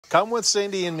Come with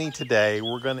Cindy and me today.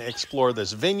 We're going to explore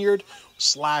this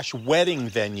vineyard/wedding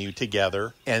venue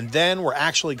together. And then we're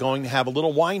actually going to have a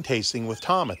little wine tasting with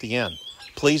Tom at the end.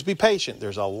 Please be patient.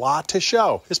 There's a lot to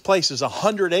show. This place is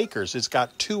 100 acres. It's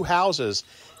got 2 houses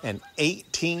and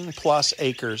 18 plus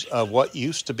acres of what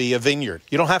used to be a vineyard.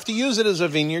 You don't have to use it as a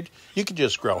vineyard. You could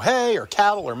just grow hay or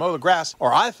cattle or mow the grass.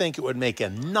 Or I think it would make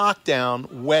a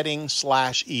knockdown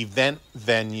wedding/event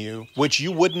venue, which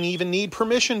you wouldn't even need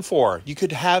permission for. You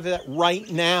could have it right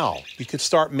now. You could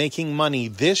start making money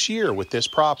this year with this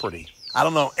property. I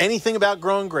don't know anything about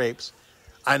growing grapes.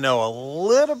 I know a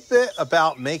little bit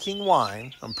about making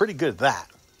wine. I'm pretty good at that.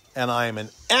 And I am an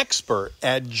expert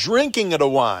at drinking the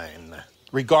wine.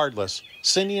 Regardless,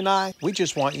 Cindy and I, we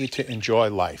just want you to enjoy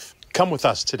life. Come with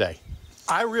us today.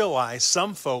 I realize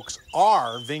some folks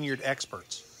are vineyard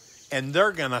experts, and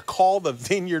they're going to call the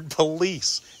vineyard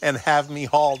police and have me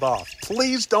hauled off.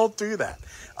 Please don't do that.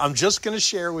 I'm just going to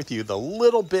share with you the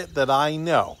little bit that I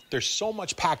know. There's so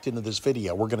much packed into this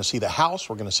video. We're going to see the house.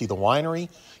 We're going to see the winery.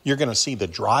 You're going to see the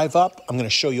drive up. I'm going to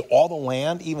show you all the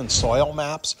land, even soil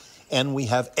maps. And we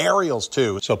have aerials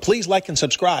too. So please like and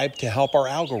subscribe to help our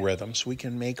algorithm so we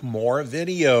can make more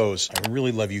videos. I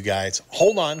really love you guys.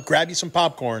 Hold on, grab you some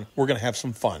popcorn. We're going to have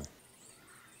some fun.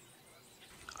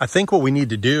 I think what we need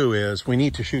to do is we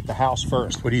need to shoot the house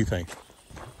first. What do you think?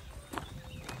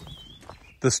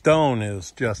 The stone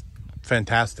is just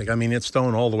fantastic. I mean, it's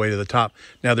stone all the way to the top.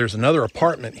 Now there's another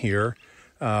apartment here.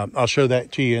 I'll show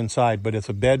that to you inside, but it's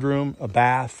a bedroom, a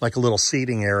bath, like a little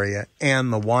seating area,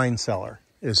 and the wine cellar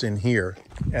is in here.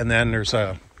 And then there's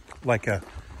a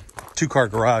 2-car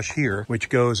garage here, which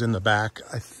goes in the back.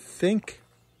 I think,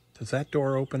 does that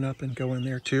door open up and go in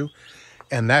there too?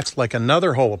 And that's like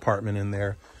another whole apartment in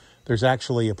there. There's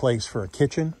actually a place for a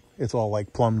kitchen. It's all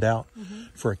like plumbed out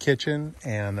for a kitchen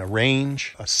and a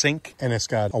range, a sink, and it's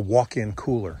got a walk-in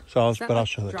cooler. So I'll show that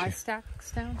to you. Dry stack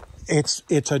stone?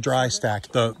 It's a dry stack.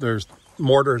 There's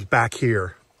mortars back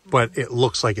here, but it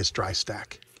looks like it's dry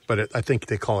stack. But I think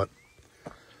they call it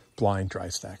blind dry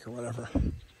stack or whatever.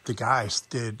 The guys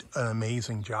did an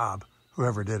amazing job,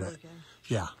 whoever did it.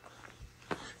 Yeah.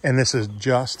 And this is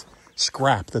just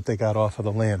scrap that they got off of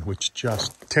the land, which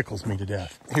just tickles me to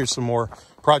death. Here's some more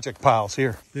project piles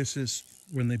here. This is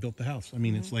when they built the house. I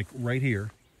mean, it's like right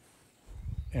here.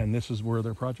 And this is where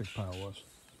their project pile was,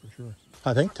 for sure.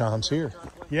 I think Tom's here.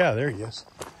 Yeah, there he is.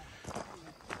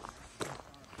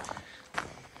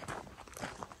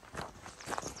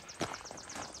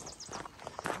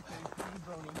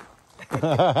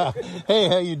 Hey,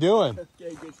 how you doing?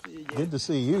 Okay, good to see you. Good to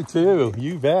see you too.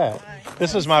 You bet. Hi.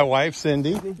 This is my wife,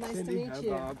 Cindy. Nice to meet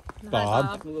you.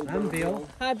 Bob. I'm Bill.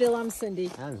 Hi, Bill. I'm Cindy.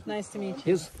 Nice to meet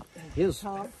you. His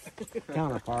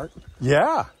counterpart.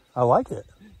 Yeah, I like it.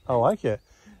 I like it.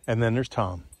 And then there's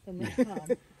Tom. And there's Tom.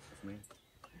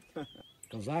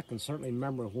 Because I can certainly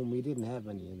remember when we didn't have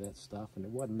any of that stuff, and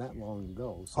it wasn't that long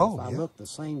ago. So if I look the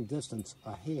same distance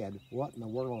ahead, what in the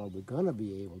world are we going to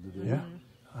be able to do? Yeah,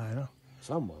 I know.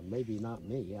 Someone, maybe not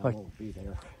me. I won't be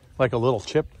there. Like a little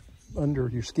chip under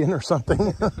your skin or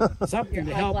something. Something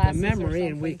to help the memory,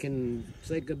 and we can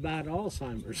say goodbye to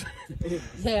Alzheimer's.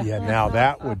 Yeah, now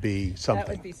that would be something.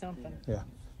 That would be something. Yeah.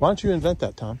 Why don't you invent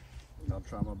that, Tom? I'll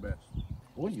try my best.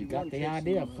 Well, you got the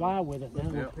idea. Fly with it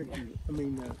now. Yeah. I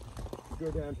mean, go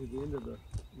down to the end of the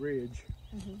ridge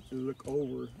and look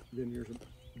over, then there's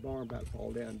a barn about to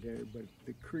fall down there, but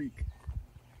the creek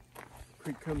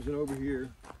comes in over here,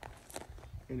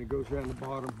 and it goes around the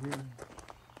bottom here,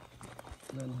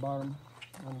 around the bottom,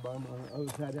 on the other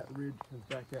side of that ridge comes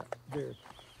back out there.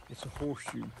 It's a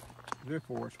horseshoe.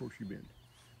 Therefore, it's Horseshoe Bend.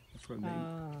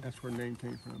 That's where the name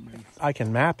came from. Man. I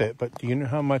can map it, but do you know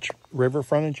how much river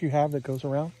frontage you have that goes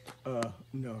around?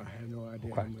 No, I have no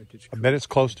idea how much it's. I bet it's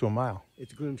close to a mile.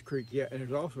 It's Glenn's Creek, yeah, and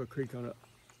there's also a creek on the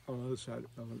other side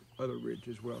of the other ridge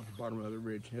as well, the bottom of the other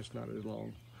ridge. That's not as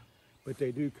long, but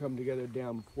they do come together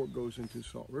down before it goes into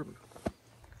Salt River.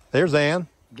 There's Ann.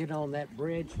 Get on that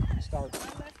bridge and start.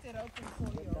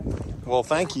 Well,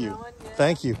 thank you.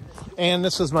 Thank you. And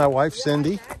this is my wife,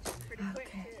 Cindy.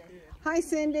 Hi,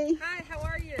 Cindy. Hi, how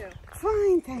are you?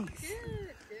 Fine, thanks.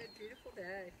 Good, beautiful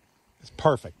day. It's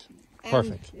perfect.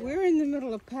 Perfect. And we're in the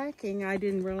middle of packing. I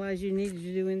didn't realize you needed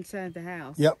to do inside the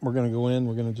house. Yep, we're going to go in.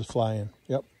 We're going to just fly in.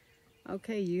 Yep.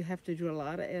 Okay, you have to do a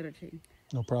lot of editing.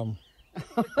 No problem.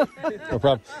 No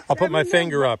problem. I'll put my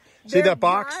finger up. See that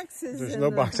box? There's no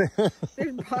box.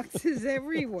 There's boxes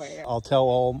everywhere. I'll tell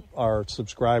all our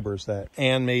subscribers that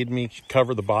Ann made me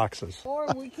cover the boxes. Or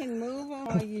we can move them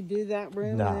while you do that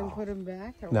room and then put them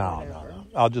back or No.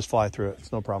 I'll just fly through it.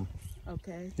 It's no problem.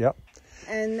 Okay. Yep.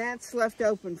 And that's left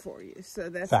open for you, so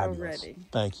that's Fabulous. already.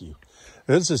 Thank you.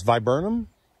 This is viburnum?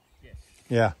 Yes.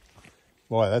 Yeah.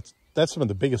 Boy, that's some of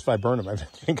the biggest viburnum I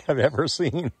think I've ever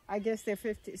seen. I guess they're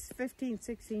 15,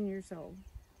 16 years old.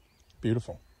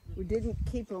 Beautiful. We didn't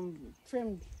keep them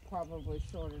trimmed probably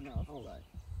short enough. All right.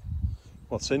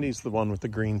 Well, Cindy's the one with the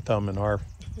green thumb in our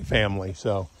family,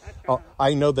 so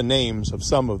I know the names of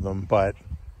some of them, but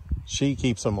she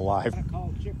keeps them alive. I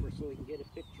called Chipper so we can get a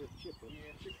picture of Chipper.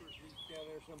 Yeah, Chipper's down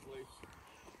there someplace.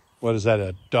 What is that,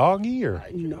 a doggy or?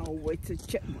 No, it's a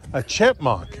chipmunk. A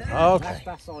chipmunk. Okay.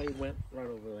 That's all he went right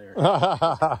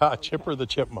over there. Chipper the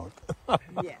chipmunk.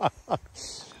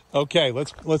 Yes. Okay,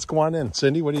 let's go on in.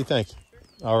 Cindy, what do you think?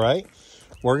 All right.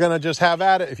 We're going to just have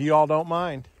at it if you all don't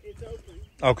mind. It's open.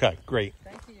 Okay, great.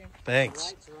 Thank you.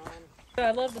 Thanks. So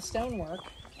I love the stonework,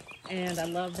 and I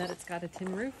love that it's got a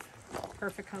tin roof.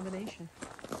 Perfect combination.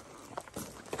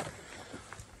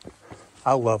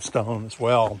 I love stone as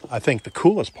well. I think the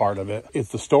coolest part of it is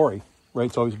the story, right?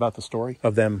 It's always about the story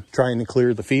of them trying to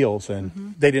clear the fields,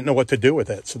 and they didn't know what to do with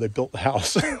it, so they built the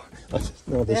house.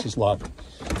 No, this is locked.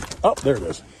 Oh, there it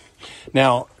is.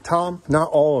 Now, Tom, not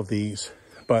all of these,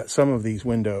 but some of these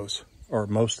windows, or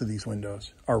most of these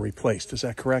windows, are replaced. Is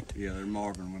that correct? Yeah, they're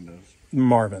Marvin windows.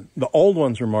 Marvin. The old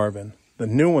ones are Marvin. The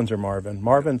new ones are Marvin.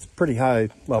 Marvin's pretty high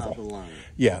level. Top of the line.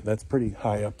 Yeah, that's pretty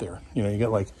high up there. You know, you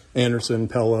got like Anderson,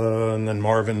 Pella, and then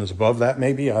Marvin is above that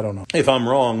maybe. I don't know. If I'm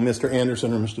wrong, Mr.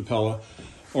 Anderson or Mr. Pella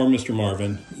or Mr.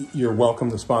 Marvin, you're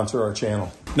welcome to sponsor our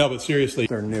channel. No, but seriously,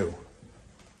 they're new.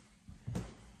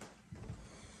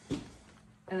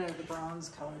 And the bronze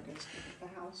color goes with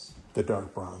the house. The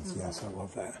dark bronze, yes, I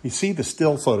love that. You see the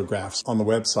still photographs on the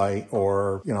website,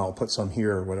 or, you know, I'll put some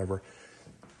here or whatever.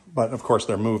 But of course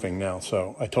they're moving now,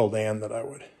 so I told Ann that I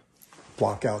would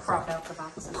crop out the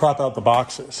boxes. Crop out the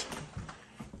boxes.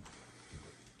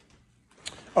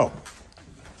 Oh,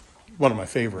 one of my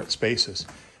favorite spaces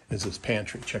is this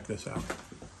pantry. Check this out.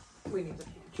 We need the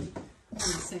pantry on the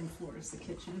same floor as the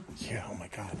kitchen. Yeah, oh my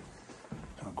God.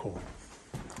 How cool.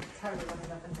 It's hard to run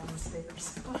it up and down the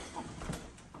stairs.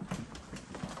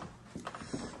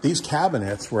 These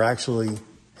cabinets were actually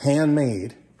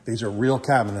handmade. These are real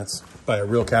cabinets by a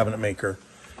real cabinet maker.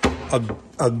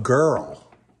 A girl,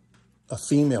 a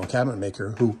female cabinet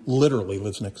maker who literally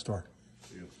lives next door.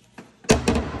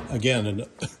 Again,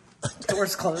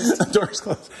 Door's closed. door's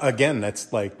closed. Again,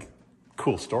 that's like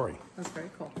cool story. That's very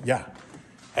cool. Yeah.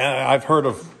 And I've heard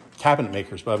of cabinet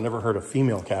makers, but I've never heard of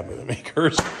female cabinet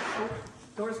makers.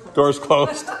 Door's closed. Door's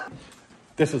closed.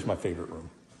 This is my favorite room.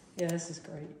 Yeah, this is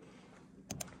great.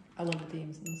 I love the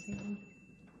beams in the ceiling.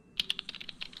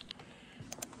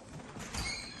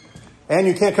 And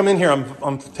you can't come in here.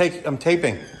 I'm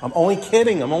taping. I'm only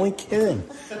kidding. I'm only kidding.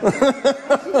 I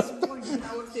just want to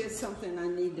know if there's something I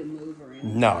need to move or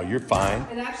anything. No, you're fine.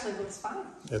 It actually looks fine.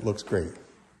 It looks great.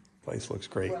 Place looks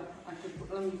great. Well,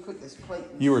 let me put this plate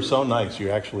in. You were so nice. You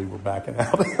actually were backing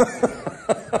out.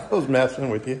 I was messing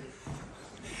with you.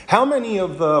 How many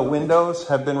of the windows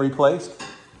have been replaced?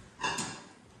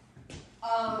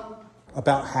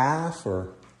 About half,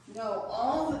 or? No,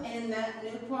 all in that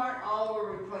new part, all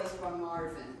were replaced by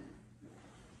Marvin.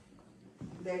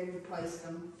 They replaced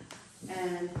them.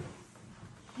 And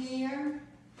here,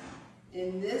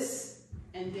 in this,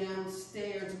 and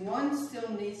downstairs, one still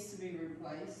needs to be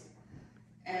replaced.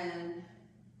 And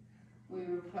we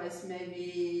replaced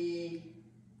maybe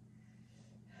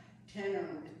 10 or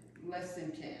less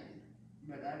than 10.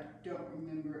 But I don't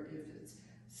remember if it's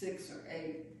 6 or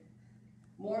 8.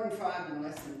 More than 5 and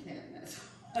less than 10. That's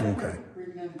what I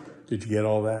remember. Did you get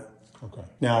all that? Okay.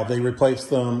 Now, they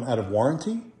replaced them out of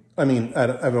warranty? I mean,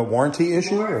 out of a warranty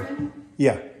issue? Marvin? Or?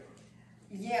 Yeah.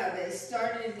 Yeah,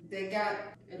 they got,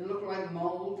 it looked like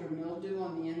mold or mildew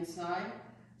on the inside.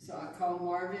 So I called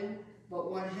Marvin.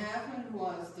 But what happened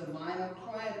was the vinyl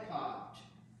clad popped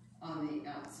on the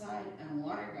outside and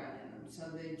water got in them. So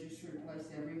they just replaced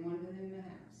every window in the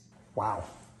house. Wow.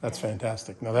 That's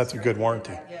fantastic. Now, that's a good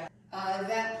warranty. Yeah.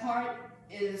 That part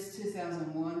is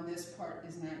 2001. This part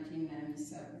is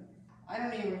 1997. I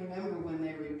don't even remember when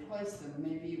they replaced them.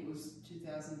 Maybe it was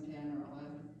 2010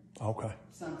 or 11. Okay.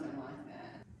 Something like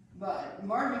that. But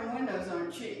Marvin windows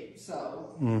aren't cheap,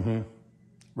 so. Mm-hmm.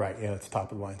 Right, yeah, it's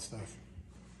top of the line stuff.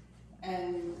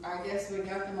 And I guess we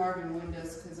got the Marvin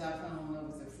windows because I fell in love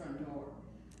with the front door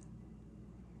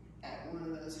at one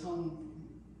of those home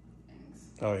things.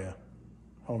 Oh, yeah.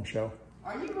 Home show.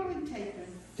 Are you really taping?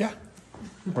 Yeah,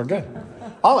 we're good.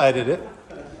 I'll edit it.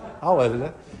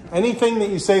 Anything that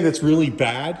you say that's really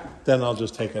bad, then I'll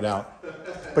just take it out.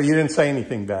 But you didn't say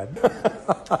anything bad.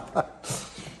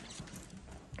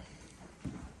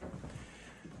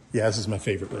 Yeah, this is my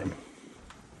favorite room.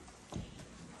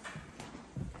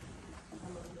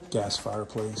 Gas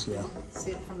fireplace, yeah.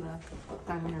 See it from the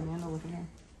dining room and the living room.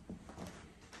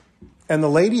 And the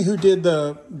lady who did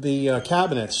the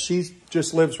cabinets, she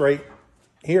just lives right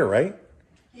here, right?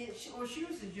 Yeah, well, she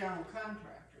was the general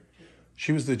contractor too.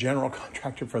 She was the general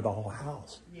contractor for the whole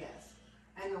house. Yes,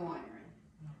 and the winery.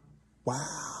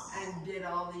 Wow. And did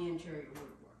all the interior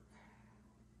woodwork.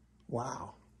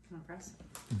 Wow. Impressive.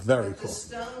 Very But cool. the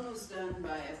stone was done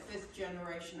by a 5th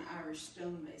generation Irish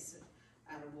stonemason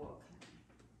out of Boyle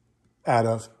County. Out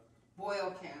of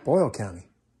Boyle County. Boyle County.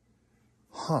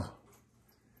 Huh.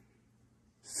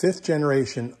 5th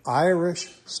generation Irish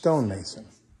stonemason.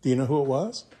 Do you know who it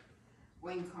was?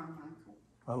 Wayne Carmichael.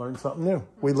 I learned something new.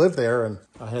 We lived there, and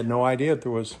I had no idea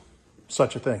there was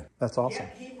such a thing. That's awesome.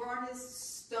 Yeah, he brought his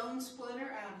stone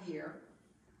splitter out here,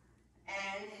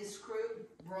 and his crew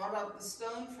brought up the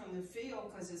stone from the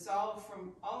field because it's all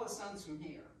the stone's from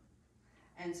here.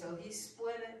 And so he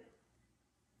split it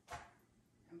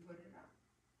and put it up.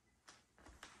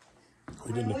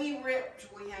 When we ripped,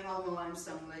 we had all the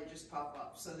limestone, they just pop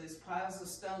up. So there's piles of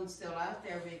stone still out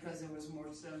there because there was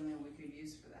more stone than we could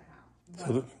use for the house.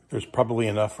 So there's probably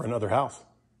enough for another house.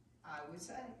 I would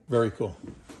say. Very cool.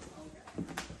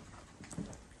 Okay.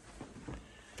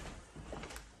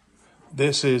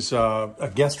 This is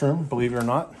a guest room, believe it or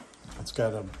not. It's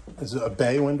got is it a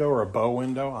bay window or a bow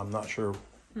window? I'm not sure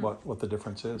what the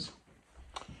difference is.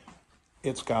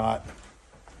 It's got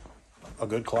a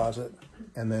good closet,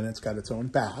 and then it's got its own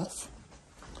bath.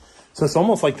 So it's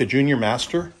almost like the junior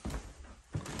master.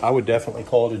 I would definitely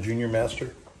call it a junior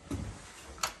master.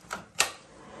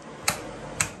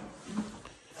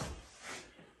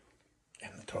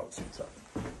 And the toilet seat's up.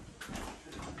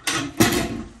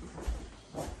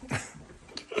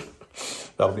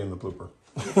 That'll be in the blooper.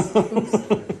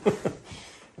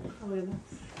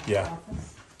 Yeah.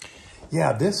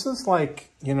 Yeah, this is like,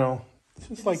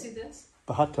 this is like See this?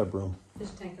 the hot tub room. Fish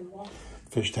tank in the wall.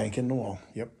 Fish tank in the wall.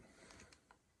 Yep.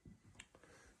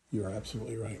 You're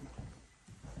absolutely right.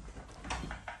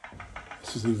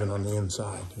 This is even on the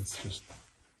inside. It's just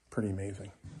pretty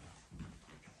amazing.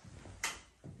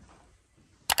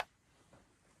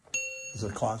 Is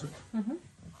it a closet? Mm-hmm.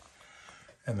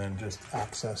 And then just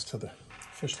access to the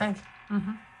fish tank.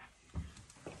 Mm-hmm.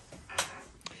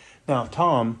 Now,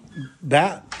 Tom,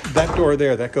 that door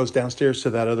there, that goes downstairs to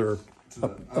that other To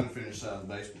the unfinished side of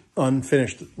the basement.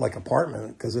 unfinished like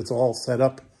apartment because it's all set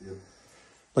up. Yep.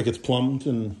 Like it's plumbed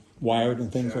and wired and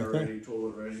things Shower like that. ready,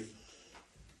 toilet ready.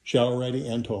 Shower ready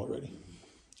and toilet ready.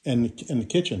 And the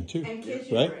kitchen too. And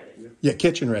kitchen right? ready. Yeah,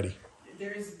 kitchen ready.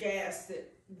 There's gas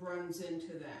that runs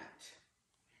into that.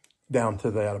 Down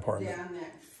to that apartment. Down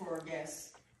that for a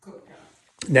gas cooktop.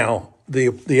 Now,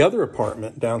 the other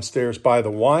apartment downstairs by the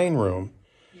wine room,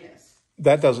 Yes,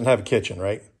 that doesn't have a kitchen,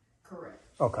 right? correct.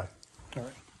 Okay. All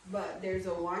right. But there's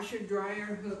a washer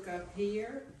dryer hook up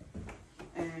here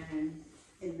and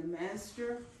in the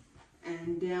master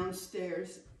and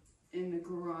downstairs in the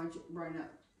garage right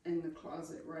up in the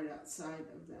closet right outside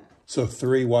of that. So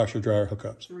 3 washer dryer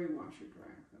hookups. 3 washer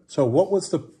dryer hookups. So what was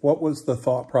the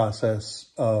thought process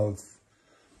of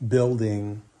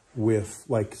building with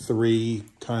like 3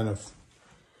 kind of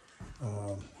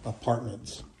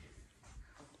apartments?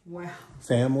 Wow.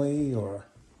 Family or?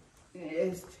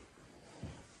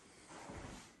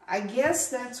 I guess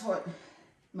that's what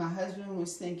my husband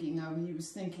was thinking of. He was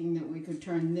thinking that we could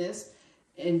turn this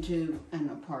into an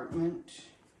apartment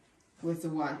with the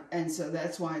wash, and so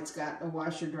that's why it's got a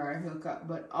washer dryer hookup.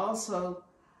 But also,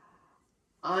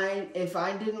 if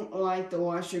I didn't like the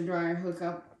washer dryer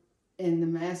hookup in the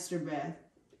master bath,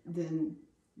 then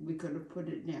we could have put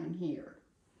it down here.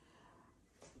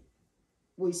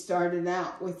 We started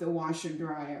out with the washer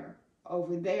dryer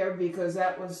over there because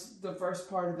that was the first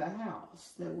part of the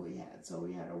house that we had. So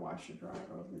we had a washer dryer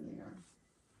over there.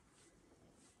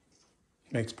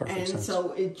 Makes perfect And sense.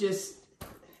 so it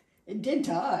did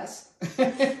to us.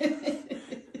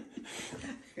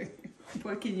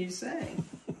 What can you say?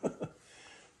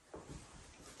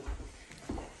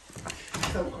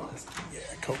 Coat closet. Yeah,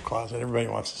 coat closet. Everybody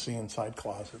wants to see inside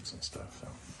closets and stuff. So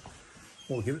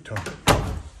we'll give it to them.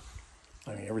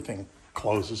 I mean, everything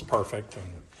closes perfect, and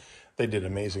they did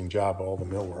an amazing job of all the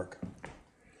millwork.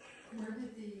 Where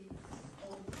did the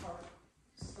old part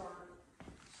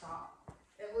stop?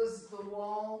 It was the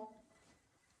wall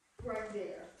right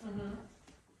there. Mm-hmm.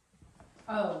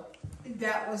 Oh.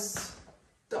 That was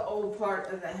the old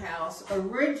part of the house.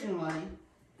 Originally,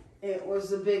 it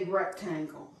was a big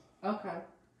rectangle. Okay.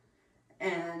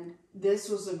 And this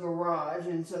was a garage,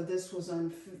 and so this was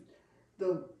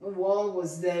the wall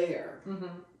was there. Mm-hmm.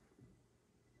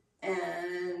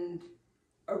 And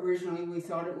originally we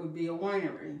thought it would be a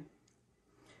winery.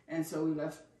 And so we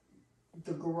left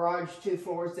the garage 2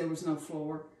 floors. There was no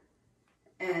floor.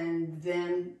 And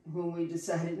then when we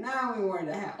decided, now we wanted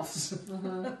a house,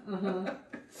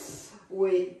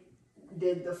 we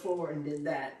did the floor and did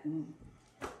that and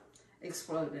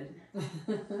exploded.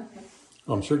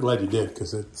 Well, I'm sure glad you did,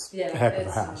 because it's a heck of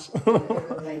a house.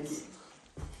 Thank you.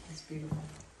 It's beautiful.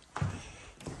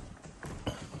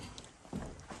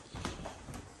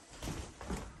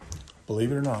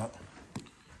 Believe it or not,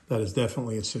 that is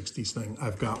definitely a 60s thing.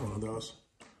 I've got one of those.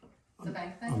 The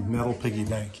bank thing? A metal piggy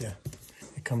bank, yeah.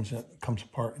 It comes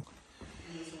apart.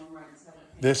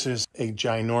 This is a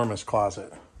ginormous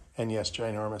closet. And yes,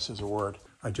 ginormous is a word.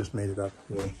 I just made it up,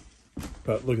 really.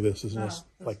 But look at this, isn't this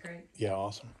like, great. Yeah,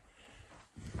 awesome.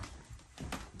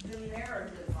 The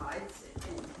mirror divides it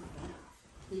and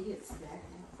he gets that.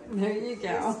 There you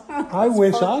go. I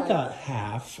wish I got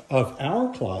half of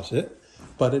our closet,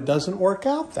 but it doesn't work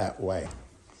out that way.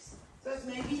 But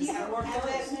maybe you don't have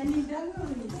that many done.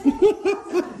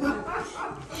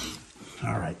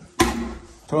 All right,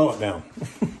 throw it down.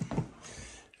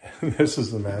 This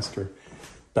is the master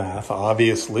bath,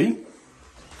 obviously.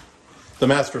 The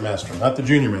master, not the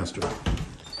junior master.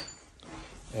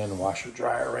 And the washer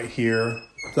dryer right here.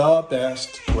 The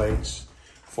best place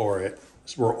for it.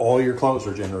 It's where all your clothes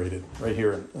are generated, right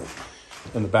here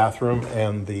in the bathroom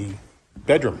and the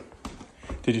bedroom.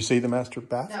 Did you see the master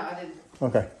bath? No, I didn't.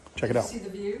 Okay, check it out. See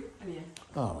the view? Yeah.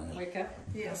 Oh, yeah. Wake up.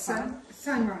 Yeah,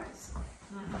 sunrise.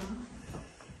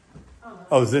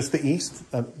 Oh, is this the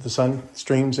east? The sun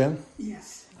streams in?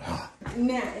 Yes.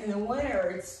 Now, in the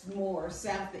winter, it's more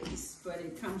southeast, but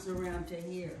it comes around to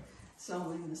here.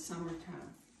 So in the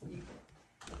summertime, you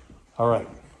All right,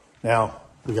 now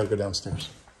we gotta go downstairs.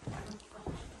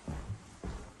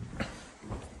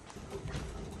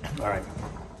 All right,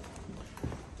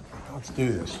 let's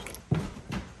do this.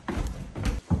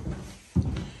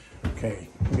 Okay,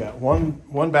 we got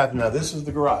one bath. Now this is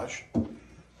the garage.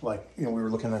 Like, you know, we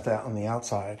were looking at that on the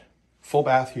outside. Full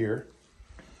bath here.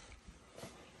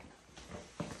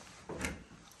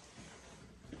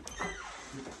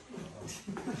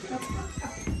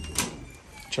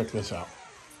 Check this out.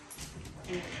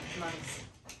 Nice.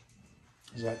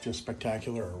 Is that just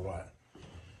spectacular or what?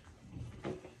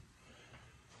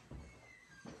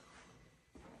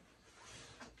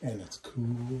 And it's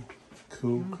cool.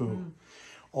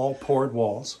 All poured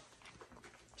walls.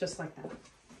 Just like that.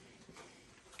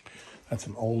 That's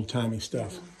some old-timey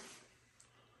stuff.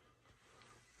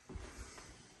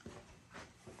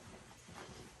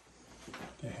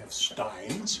 They have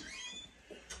steins.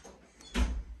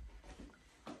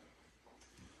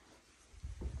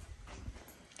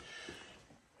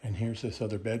 And here's this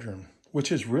other bedroom,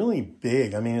 which is really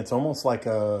big. I mean, it's almost like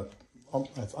I don't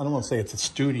want to say it's a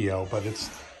studio, but it's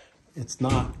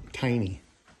not tiny,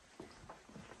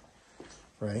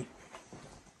 right?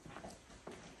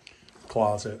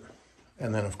 Closet.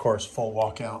 And then, of course, full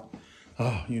walkout.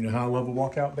 Oh, you know how I love a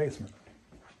walkout basement.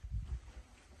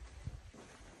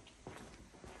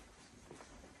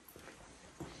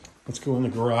 Let's go in the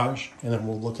garage, and then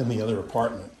we'll look in the other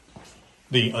apartment,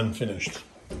 the unfinished.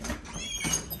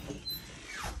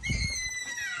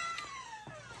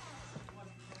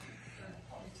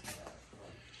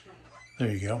 There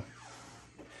you go.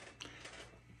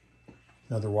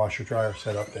 Another washer dryer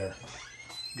set up there.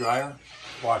 Dryer,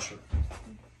 washer.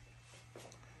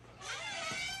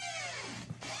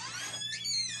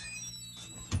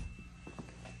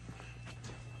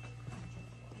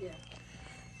 Yeah.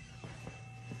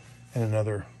 And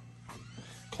another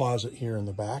closet here in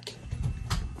the back.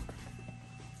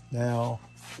 Now,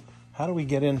 how do we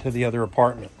get into the other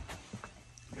apartment?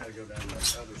 You gotta go down that other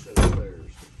set of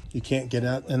stairs. You can't get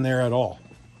out in there at all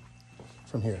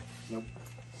from here.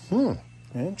 Nope.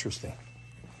 Interesting.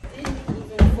 didn't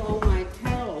even fold my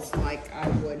towels like I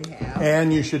would have.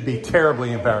 And you should be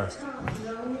terribly embarrassed.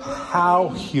 How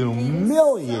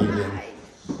humiliating.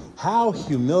 How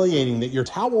humiliating that your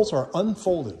towels are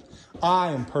unfolded.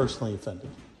 I am personally offended.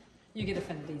 You get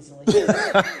offended easily.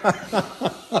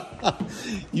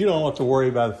 You don't have to worry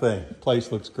about a thing. The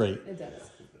place looks great. It does.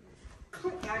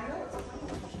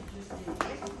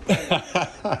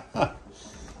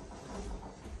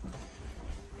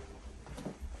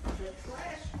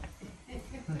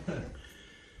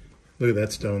 Look at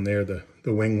that stone there, the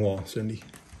wing wall, Cindy.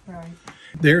 Right.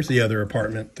 There's the other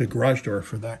apartment, the garage door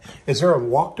for that. Is there a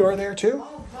walk door there too?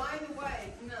 Oh, by the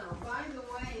way,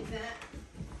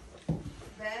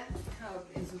 that tub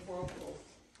is a whirlpool.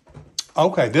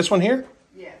 Okay, this one here?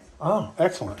 Yes. Oh,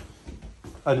 excellent.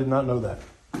 I did not know that.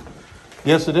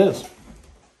 Yes, it is.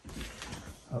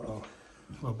 Uh-oh,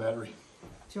 low battery.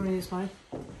 Do you want to use mine?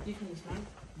 You can use mine.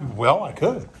 Well, I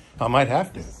could. I might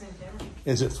have to.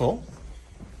 Is it full?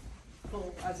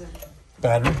 Full as in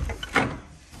Battery?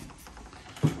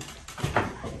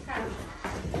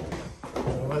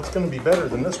 Well, that's going to be better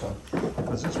than this one,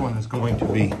 because this one is going to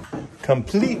be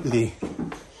completely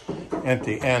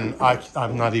empty, and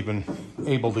I'm not even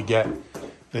able to get.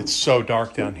 It's so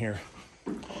dark down here.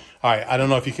 All right, I don't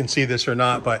know if you can see this or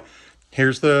not, but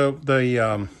here's the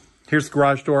here's the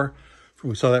garage door.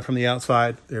 We saw that from the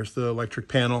outside. There's the electric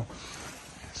panel.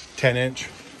 10-inch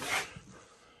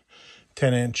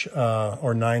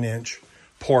or 9-inch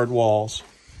poured walls.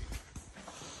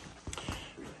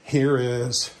 Here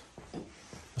is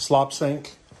a slop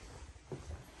sink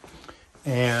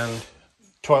and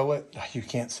toilet. You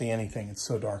can't see anything. It's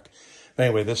so dark.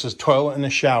 Anyway, this is toilet and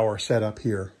a shower set up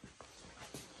here.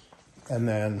 And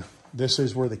then this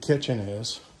is where the kitchen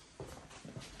is.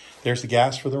 There's the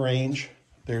gas for the range.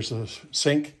 There's a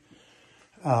sink.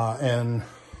 And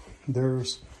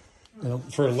there's,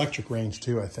 for electric range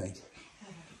too, I think.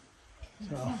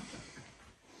 So,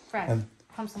 Fred,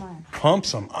 pump some iron. Pump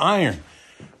some iron.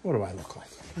 What do I look like?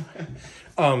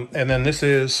 And then this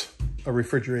is a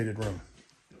refrigerated room.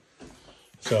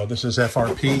 So this is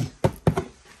FRP.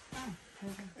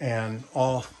 And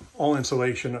all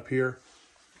insulation up here.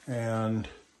 And,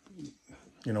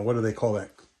 what do they call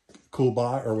that? Cool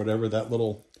bot or whatever, that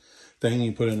little thing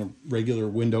you put in a regular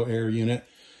window air unit.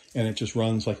 And it just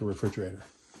runs like a refrigerator.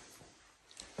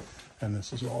 And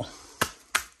this is all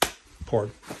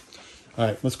poured. All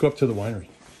right, let's go up to the winery.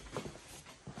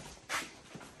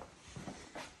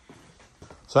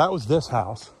 So that was this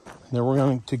house. Then we're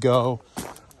going to go,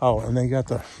 and they got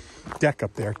the deck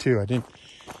up there too. I didn't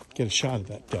get a shot of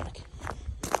that deck.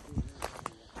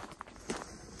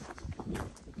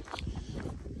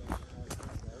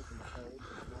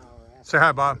 Say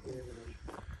hi, Bob.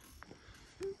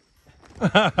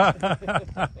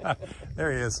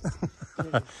 There he is.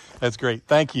 That's great.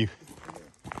 Thank you.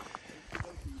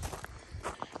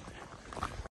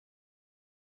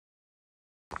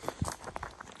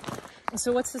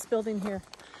 So what's this building here?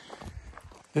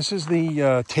 This is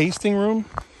the tasting room.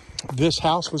 This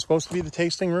house was supposed to be the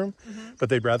tasting room, but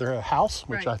they'd rather have a house,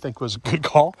 which I think was a good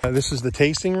call. This is the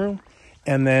tasting room.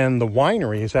 And then the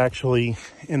winery is actually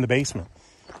in the basement.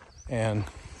 And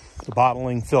the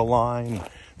bottling, fill line,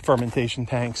 fermentation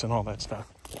tanks, and all that stuff.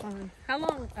 How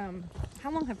long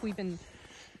have we been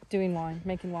doing wine,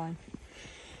 making wine?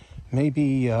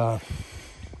 Maybe it's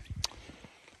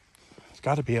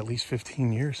got to be at least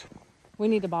 15 years. We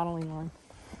need a bottling line.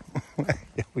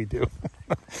 Yeah, we do.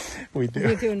 We do.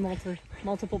 We're doing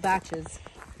multiple batches.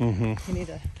 We need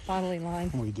a bottling line.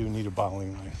 We do need a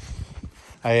bottling line.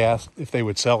 I asked if they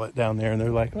would sell it down there, and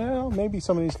they're like, well, maybe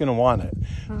somebody's going to want it.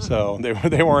 So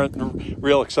they weren't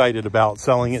real excited about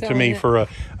selling it to me for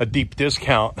a deep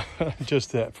discount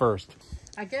just at first.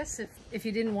 I guess if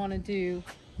you didn't want to do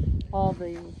all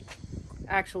the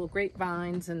actual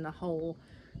grapevines and the whole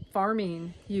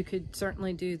farming, you could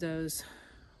certainly do those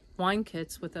wine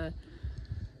kits with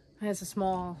has a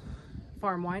small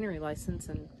farm winery license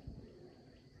and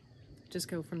just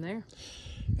go from there.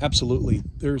 Absolutely.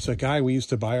 There's a guy we used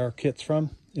to buy our kits from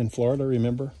in Florida,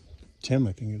 remember? Tim,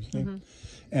 I think his name.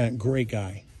 And great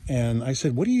guy. And I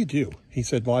said, what do you do? He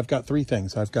said, well, I've got three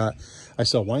things. I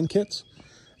sell wine kits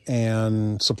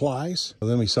and supplies.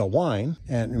 Then we sell wine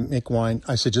and make wine.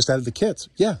 I said, just out of the kits.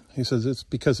 Yeah. He says, it's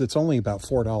because it's only about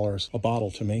 $4 a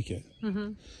bottle to make it.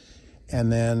 And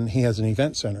then he has an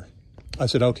event center. I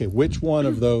said, okay, which one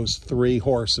of those three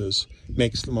horses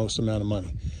makes the most amount of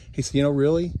money? He said,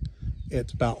 really?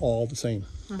 It's about all the same.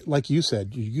 Like you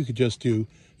said, you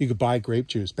could buy grape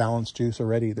juice, balanced juice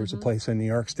already. There's a place in New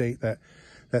York State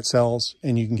that sells,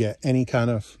 and you can get any kind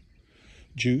of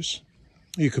juice.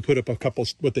 You could put up a couple,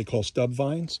 what they call stub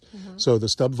vines. So the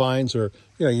stub vines are,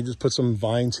 you just put some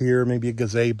vines here, maybe a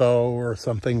gazebo or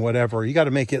something, whatever. You got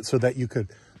to make it so that you could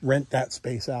rent that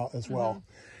space out as well,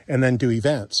 and then do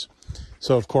events.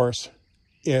 So of course,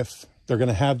 if they're going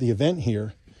to have the event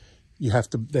here, they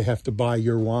have to buy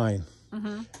your wine.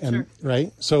 And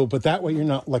right. So, but that way you're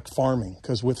not like farming,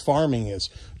 because with farming is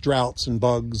droughts and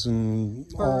bugs and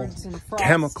birds all and frost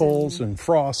chemicals and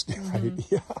frost. Right?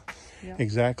 Yeah,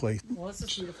 exactly. Well, this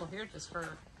is beautiful here just for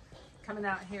coming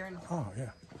out here and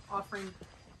offering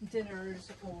dinners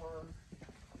or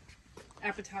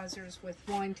appetizers with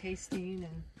wine tasting,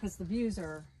 and because the views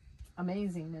are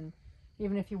amazing. And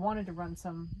even if you wanted to run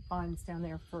some vines down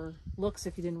there for looks,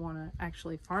 if you didn't want to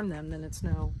actually farm them, then it's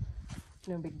no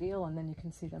big deal, and then you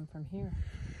can see them from here.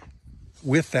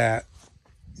 With that,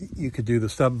 you could do the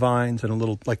stub vines and a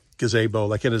little like gazebo,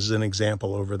 like it is an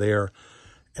example over there,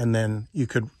 and then you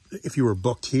could if you were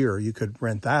booked here, you could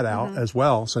rent that out as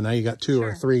well. So now you got two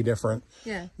or three different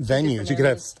venues. You could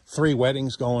have 3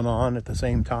 weddings going on at the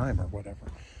same time or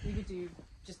whatever. You could do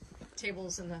just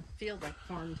tables in the field, like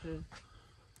farm to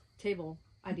table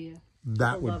idea.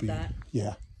 That People would love be, that.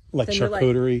 yeah. Like Then you're,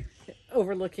 charcuterie.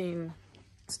 Overlooking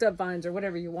stub vines or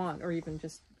whatever you want, or even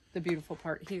just the beautiful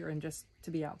part here and just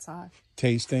to be outside.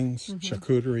 Tastings,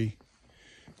 charcuterie.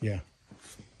 Yeah.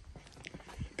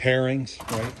 Pairings,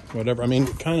 right? Whatever. I mean,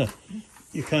 you kind of,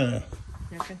 Okay.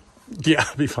 yeah,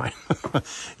 it'll be fine.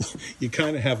 You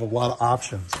kind of have a lot of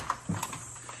options.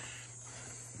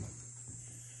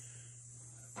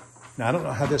 Now, I don't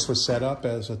know how this was set up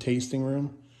as a tasting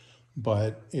room,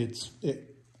 but it's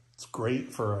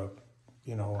great for a,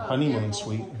 you know, a honeymoon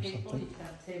suite or something. You can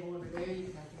have a table over there. You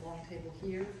can have a long table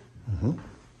here.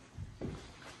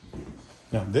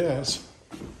 Now this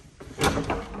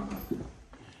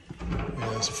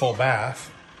is a full bath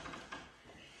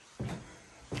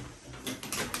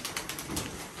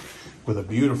with a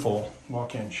beautiful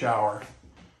walk-in shower.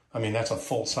 I mean, that's a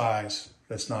full size.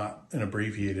 That's not an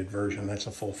abbreviated version. That's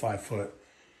a full 5 foot.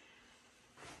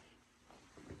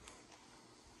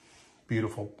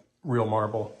 Beautiful real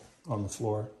marble on the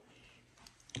floor.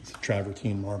 It's a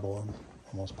travertine marble, I'm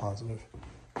almost positive.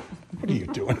 What are you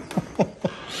doing?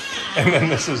 And then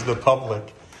this is the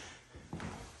public.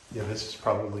 Yeah, this is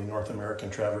probably North American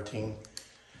travertine.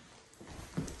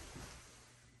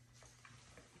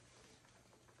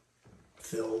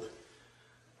 Filled,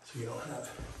 so you don't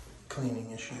have cleaning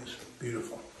issues.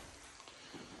 Beautiful.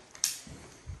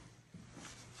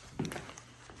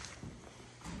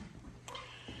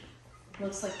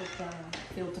 Looks like we've done a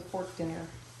field to fork dinner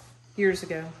years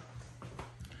ago.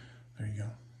 There you go.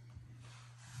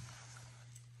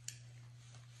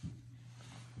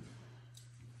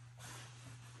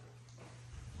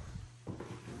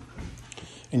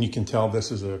 And you can tell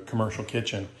this is a commercial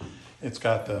kitchen. It's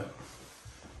got the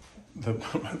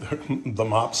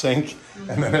mop sink,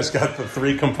 and then it's got the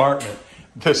 3 compartment.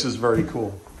 This is very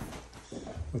cool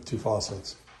with 2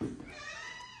 faucets.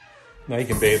 Now you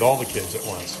can bathe all the kids at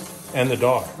once and the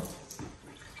dog.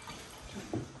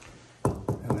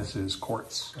 And this is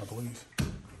quartz, I believe.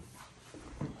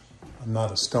 I'm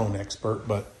not a stone expert,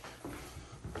 but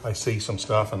I see some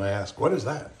stuff and I ask, what is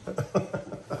that?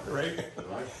 Right?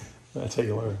 That's how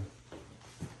you learn.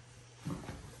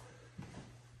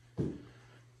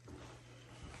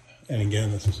 And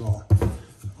again, this is all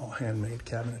handmade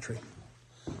cabinetry.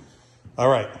 All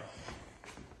right.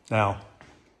 Now,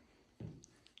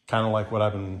 kind of like what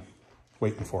I've been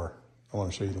waiting for. I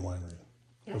want to show you the winery.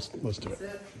 Yeah. Let's do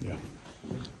it. Yeah.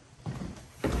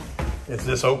 Is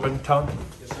this open, Tom?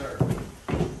 Yes, sir.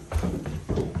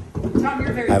 Tom,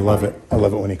 you're very I love it. I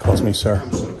love it when he calls me sir.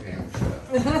 I'm so damn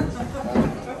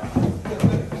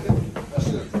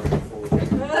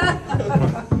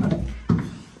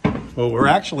Well, we're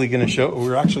actually going to show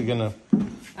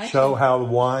how the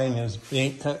wine is.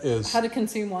 How to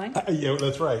consume wine? Yeah,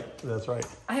 that's right. That's right.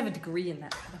 I have a degree in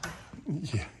that.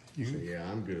 Yeah. Yeah,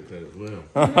 I'm good at that as well.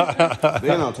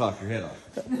 Then I'll talk your head off.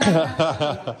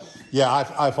 Yeah,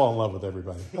 I fall in love with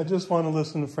everybody. I just want to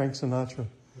listen to Frank Sinatra.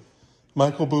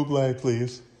 Michael Bublé,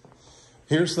 please.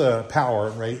 Here's the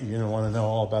power, right? You're going to want to know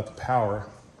all about the power.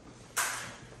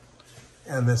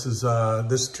 And this is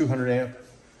 200 amp.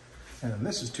 And then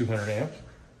this is 200 amp.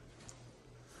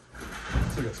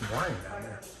 Let's look at some wine down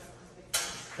there.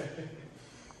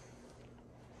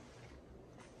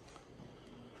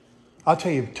 I'll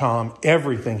tell you, Tom,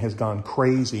 everything has gone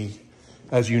crazy,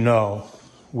 as you know,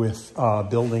 with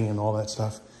building and all that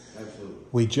stuff. Absolutely.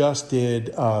 We just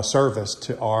did service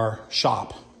to our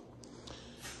shop.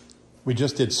 Which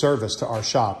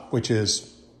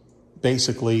is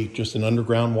basically just an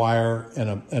underground wire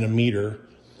and a meter.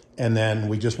 And then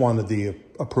we just wanted the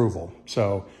approval.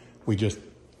 So we did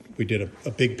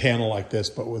a big panel like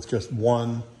this, but with just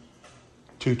one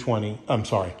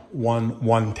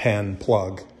 110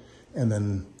 plug. And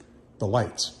then the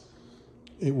lights.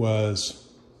 It was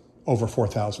over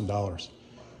 $4,000.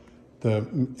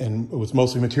 And it was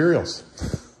mostly materials,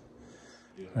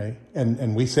 right?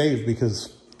 And we saved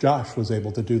because Josh was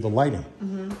able to do the lighting.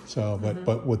 So,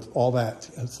 but with all that,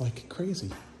 it's like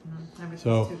crazy.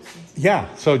 So,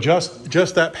 yeah. So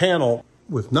just that panel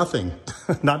with nothing,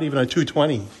 not even a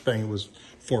 220 thing, was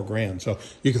 $4,000. So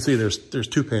you can see there's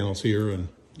 2 panels here, and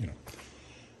you know.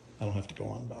 I don't have to go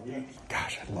on about that.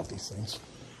 Gosh, I love these things.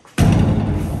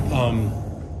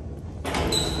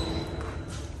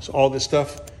 So all this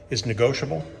stuff is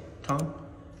negotiable, Tom?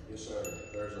 Yes, sir.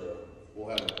 We'll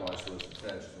have a price list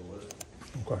attached to the list.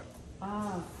 Okay.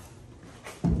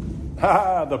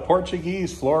 The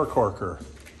Portuguese floor corker.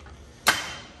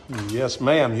 Yes,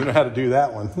 ma'am. You know how to do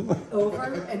that one. Over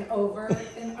and over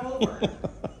and over.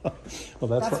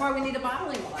 Well, that's why we need a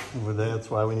bottling line. Well, that's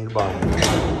why we need a bottling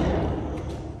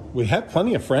line. We have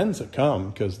plenty of friends that come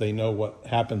because they know what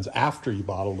happens after you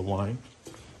bottle the wine.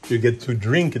 You get to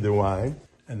drink the wine.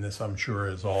 And this, I'm sure,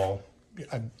 is all,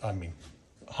 I mean,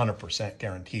 100%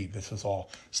 guaranteed. This is all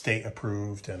state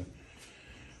approved and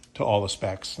to all the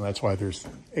specs. And that's why there's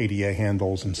ADA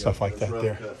handles and stuff like that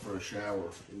there. Rough cut for a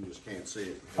shower. You just can't see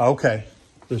it. Okay.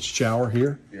 There's a shower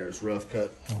here. Yeah, it's rough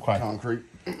cut concrete.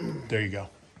 There you go.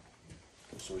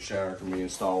 So a shower can be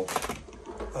installed.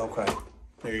 Okay.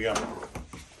 There you go.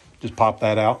 Just pop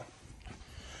that out.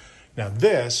 Now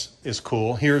this is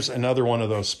cool. Here's another one of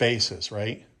those spaces,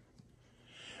 right?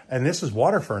 And this is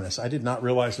water furnace. I did not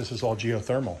realize this is all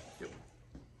geothermal. Yep.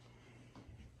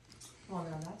 Well,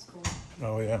 no, that's cool.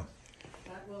 Oh, yeah.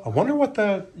 I wonder what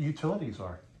the utilities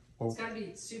are. It's got to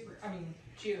be super, I mean,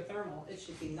 geothermal. It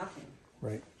should be nothing.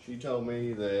 Right. She told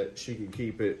me that she could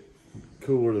keep it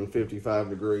cooler than 55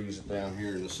 degrees down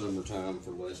here in the summertime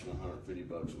for less than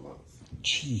 $150 a month.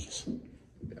 Jeez.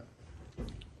 Yeah.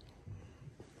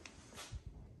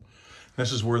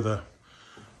 This is where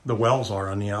the wells are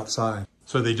on the outside.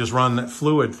 So they just run that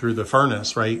fluid through the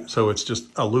furnace, right? So it's just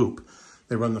a loop.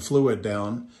 They run the fluid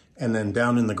down and then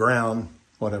down in the ground,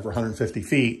 whatever, 150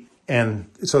 feet. And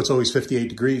so it's always 58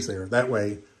 degrees there. That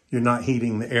way you're not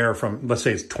heating the air from, let's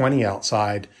say it's 20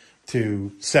 outside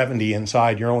to 70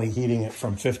 inside. You're only heating it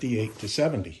from 58 to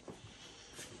 70.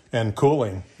 And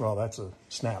cooling, well, that's a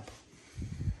snap.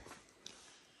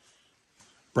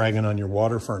 Bragging on your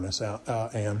water furnace,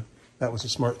 Ann. That was a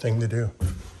smart thing to do.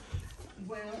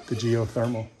 Well, The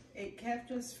geothermal. it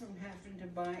kept us from having to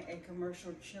buy a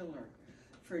commercial chiller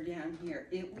for down here.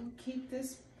 It will keep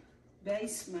this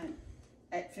basement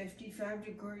at 55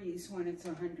 degrees when it's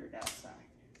 100 outside.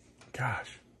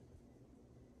 Gosh.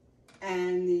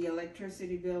 And the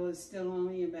electricity bill is still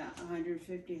only about $150,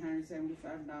 $175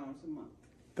 a month.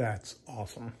 That's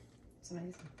awesome. It's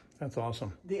amazing. That's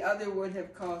awesome. The other would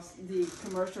have cost, the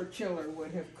commercial chiller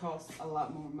would have cost a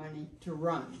lot more money to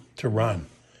run. To run.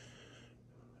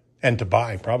 And to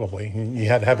buy, probably. You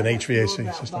had to have an HVAC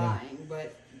About system. buying,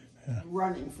 but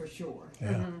running for sure. Yeah.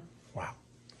 Mm-hmm. Wow.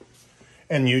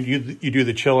 And you do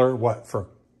the chiller, what, for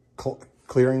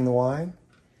clearing the wine?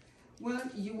 Well,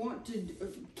 you want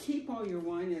to keep all your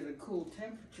wine at a cool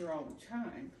temperature all the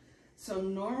time. So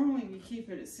normally we keep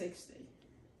it at 60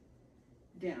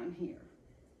 down here.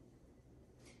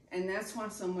 And that's why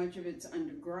so much of it's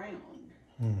underground.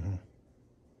 Mm-hmm.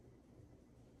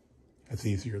 It's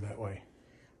easier that way.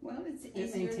 Well, it's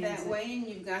easier that way, and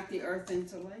you've got the earth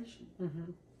insulation.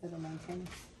 Mm-hmm. It'll maintain.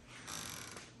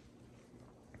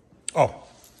 Oh,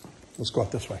 let's go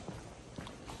out this way.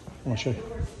 I want to show you.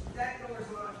 That door's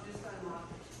locked, just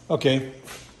unlocked. Okay.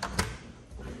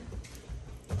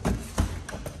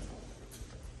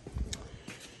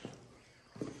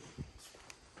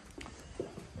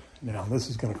 Now, this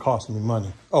is going to cost me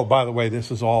money. Oh, by the way, is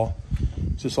this all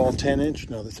 10 inch?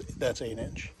 No, that's 8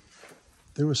 inch.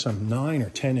 There was some 9 or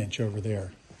 10 inch over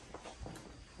there.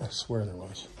 I swear there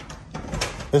was.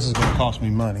 This is going to cost me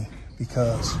money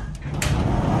because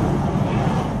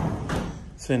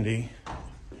Cindy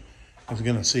is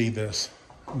going to see this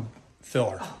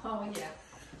filler. Oh, yeah.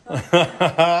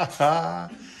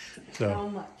 So, How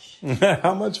much?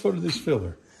 how much for this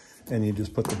filler? And you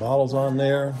just put the bottles on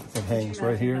there. It hangs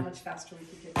right here. How much faster we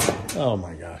could get that? Oh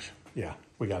my gosh. Yeah,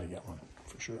 we got to get one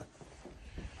for sure.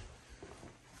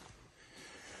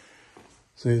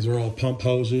 So these are all pump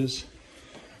hoses,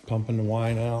 pumping the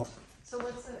wine out, So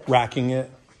what's it? racking it.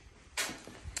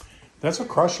 That's a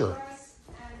crusher. Press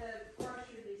and a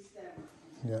crusher destemmer.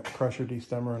 Yeah, crusher,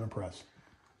 destemmer, and a press.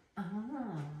 Ah.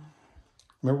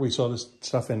 Remember we saw this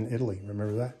stuff in Italy.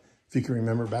 Remember that? If you can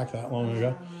remember back that long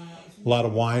ago. A lot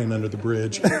of wine under the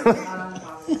bridge.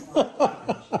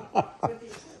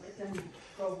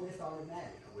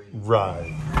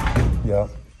 Right. Yeah.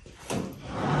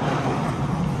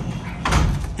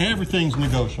 Everything's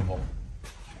negotiable.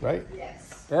 Right?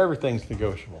 Yes. Everything's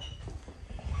negotiable.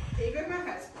 Even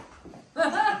my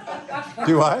husband.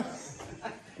 Do I?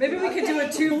 Maybe we could do a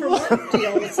 2-for-1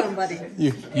 deal with somebody.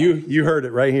 You heard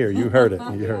it right here. You heard it.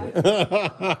 You heard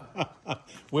it.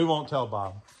 We won't tell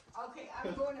Bob. Okay,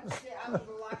 I'm going upstairs. I'm going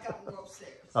to lock up and go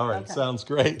upstairs. All right. Okay. Sounds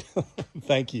great.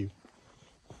 Thank you.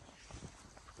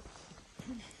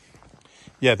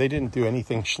 Yeah, they didn't do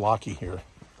anything schlocky here.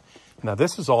 Now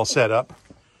this is all set up.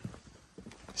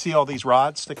 See all these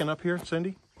rods sticking up here,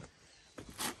 Cindy?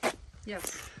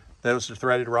 Yes. Those are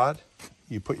threaded rod.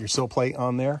 You put your sill plate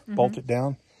on there, bolt it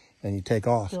down, and you take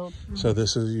off. So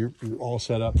this is you're all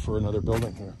set up for another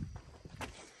building here.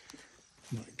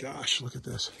 My gosh, look at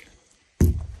this.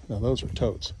 Now those are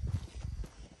totes.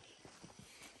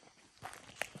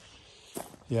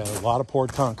 Yeah, a lot of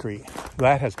poured concrete.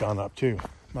 That has gone up too.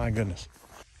 My goodness.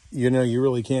 You know, you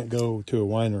really can't go to a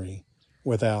winery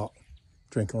without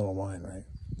drinking a little wine, right?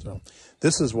 So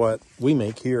this is what we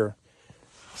make here.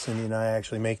 Cindy and I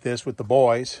actually make this with the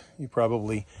boys. You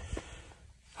probably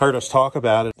heard us talk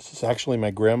about it. This is actually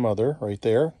my grandmother right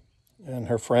there, and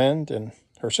her friend and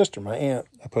her sister, my aunt.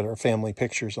 I put our family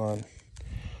pictures on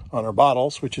our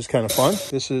bottles, which is kind of fun.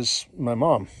 This is my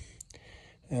mom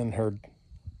and her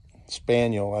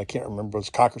spaniel. I can't remember. It was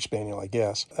Cocker Spaniel, I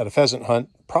guess, at a pheasant hunt,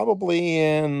 probably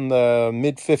in the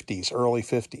mid-50s, early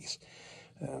 50s.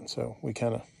 And so we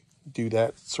kind of do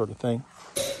that sort of thing.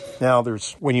 Now,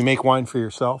 when you make wine for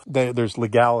yourself, there's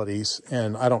legalities,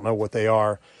 and I don't know what they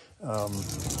are,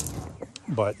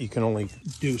 but you can only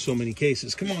do so many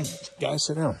cases. Come on, guys,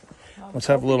 sit down. Let's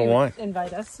have a little wine.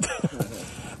 Invite us.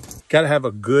 Got to have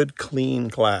a good, clean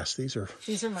glass. These are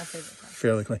my favorite glass.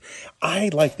 Fairly clean. I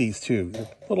like these too. They're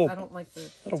I don't like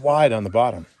the little wide on the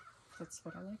bottom. That's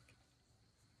what I like.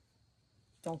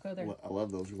 Don't go there. I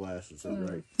love those glasses. They're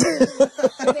great.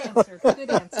 Good answer.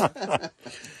 Good answer.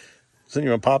 So you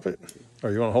want to pop it?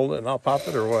 Or you want to hold it and I'll pop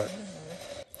it or what?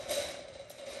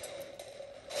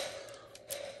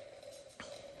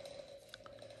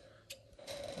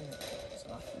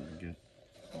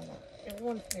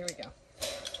 Here we go.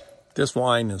 This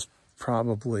wine is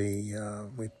probably,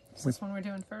 Is this one we're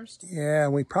doing first? yeah,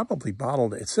 we probably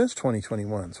bottled it. It says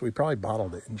 2021, so we probably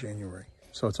bottled it in January.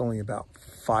 So it's only about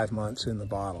 5 months in the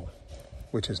bottle,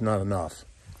 which is not enough.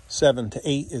 7 to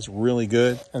 8 is really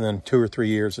good, and then 2 or 3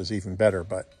 years is even better,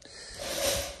 but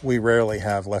we rarely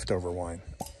have leftover wine.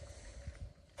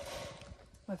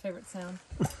 My favorite sound.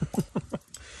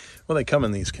 Well, they come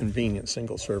in these convenient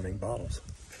single-serving bottles.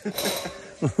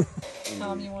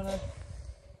 Tom, you wanna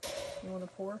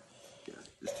pour? Yeah,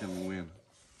 just tell me when.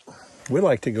 We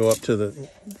like to go up to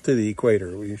the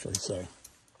equator, we usually say.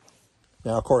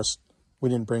 Now, of course, we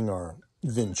didn't bring our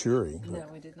Venturi. No,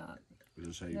 we did not. Is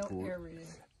this how you No pour? air reading.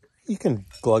 You can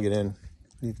glug it in.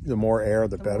 The more air,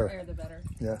 the better. The more air, the better.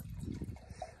 Yeah.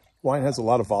 Wine has a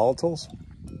lot of volatiles,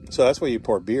 so that's why you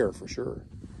pour beer for sure.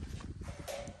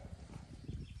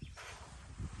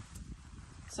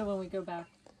 So when we go back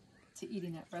to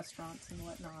eating at restaurants and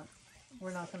whatnot,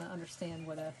 we're not going to understand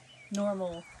what a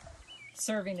normal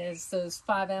serving is. Those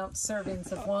 5-ounce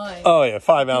servings of wine. Oh yeah,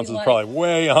 5 ounces like, probably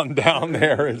way on down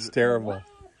there. It's terrible. What?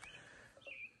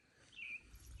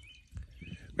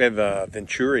 We have a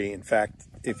Venturi. In fact,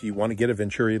 if you want to get a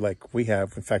Venturi like we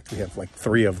have, in fact, we have like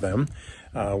 3 of them.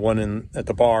 One at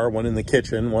the bar, one in the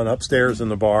kitchen, one upstairs in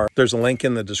the bar. There's a link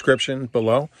in the description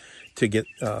below to get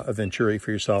a Venturi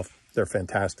for yourself. They're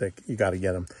fantastic. You got to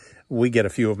get them. We get a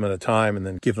few of them at a time and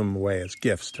then give them away as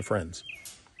gifts to friends.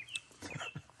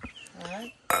 All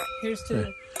right. Here's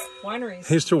to wineries.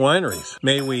 Here's to wineries.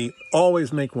 May we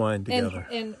always make wine together.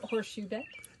 And Horseshoe Bend.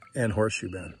 And Horseshoe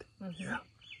Bend. Mm-hmm. Yeah.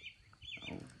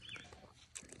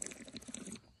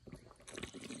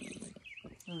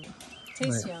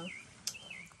 Tastes young.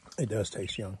 It does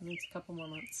taste young. It needs a couple more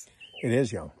months. It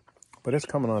is young, but it's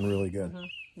coming on really good.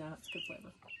 Mm-hmm. No, it's good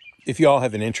flavor. If you all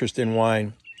have an interest in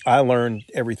wine, I learned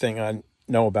everything I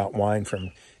know about wine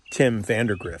from Tim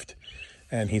Vandergrift,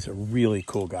 and he's a really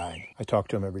cool guy. I talk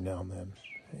to him every now and then.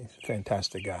 He's a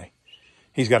fantastic guy.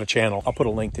 He's got a channel. I'll put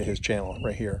a link to his channel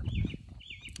right here.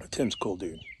 Tim's a cool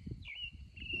dude.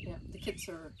 Yeah, the kits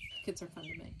are fun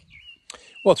to make.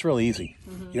 Well, it's really easy.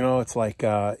 Mm-hmm. You know, it's like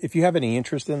if you have any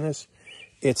interest in this,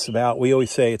 we always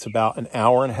say it's about an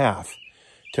hour and a half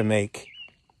to make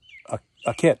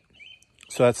a kit.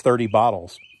 So that's 30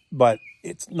 bottles, but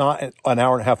it's not an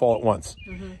hour and a half all at once.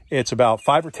 Mm-hmm. It's about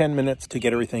 5 or 10 minutes to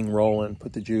get everything rolling,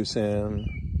 put the juice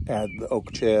in, add the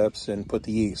oak chips, and put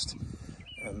the yeast.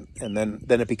 And then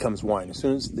it becomes wine. As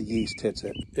soon as the yeast hits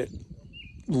it, it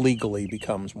legally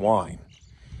becomes wine.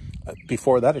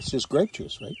 Before that, it's just grape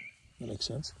juice, right? That makes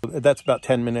sense. That's about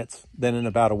 10 minutes. Then in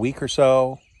about a week or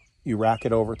so, you rack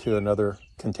it over to another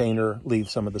container, leave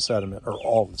some of the sediment, or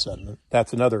all of the sediment.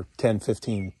 That's another 10,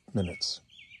 15 minutes.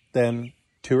 Then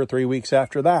 2 or 3 weeks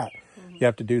after that, you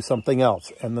have to do something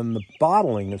else. And then the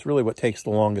bottling is really what takes the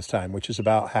longest time, which is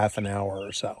about half an hour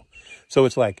or so. So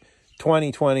it's like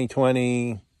 20, 20,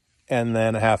 20, and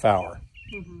then a half hour.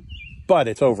 Mm-hmm. But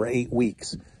it's over 8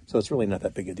 weeks. So it's really not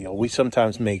that big a deal. We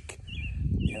sometimes make,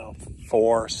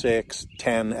 4, 6,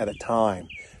 10 at a time.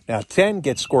 Now 10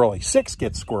 gets squirrely, 6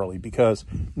 gets squirrely because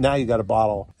now you got to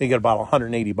bottle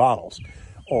 180 bottles.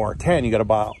 Or 10, you got to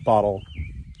bottle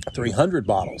 300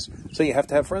 bottles. So you have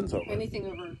to have friends over. Anything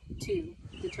over 2.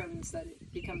 determines that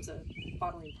it becomes a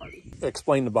bottling party.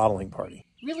 Explain the bottling party.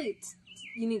 Really,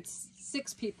 you need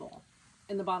 6 people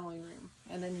in the bottling room,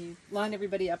 and then you line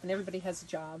everybody up, and everybody has a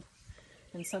job,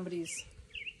 and somebody's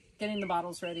getting the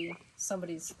bottles ready,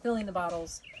 somebody's filling the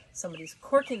bottles, somebody's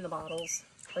corking the bottles,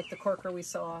 like the corker we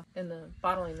saw in the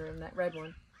bottling room, that red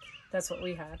one. That's what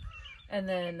we had. And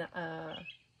then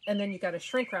you got to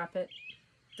shrink wrap it.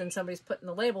 Then somebody's putting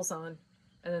the labels on,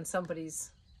 and then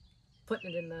somebody's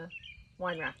putting it in the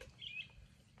wine rack.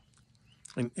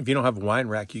 And if you don't have a wine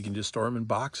rack, you can just store them in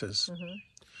boxes.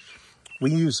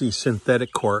 We use these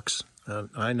synthetic corks.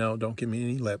 I know, don't give me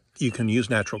any lip. You can use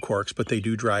natural corks, but they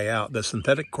do dry out. The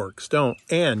synthetic corks don't.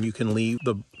 And you can leave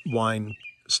the wine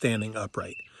standing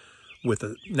upright. With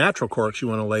the natural corks, you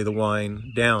want to lay the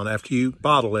wine down. After you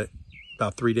bottle it,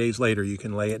 about 3 days later, you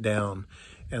can lay it down,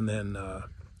 and then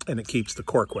and it keeps the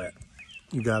cork wet.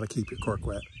 You got to keep your cork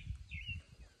wet,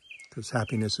 because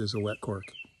happiness is a wet cork.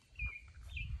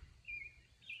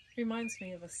 Reminds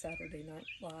me of a Saturday Night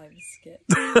Live skit.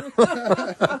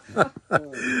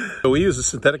 So we use the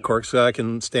synthetic corks so I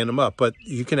can stand them up, but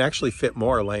you can actually fit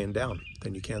more laying down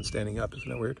than you can standing up. Isn't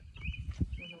that weird?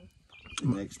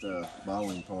 Next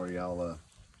bottling party, I'll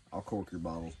cork your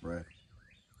bottles, Brad.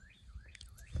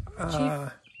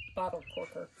 Chief bottle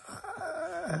corker.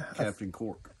 Captain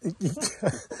Cork.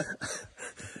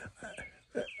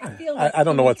 I feel like I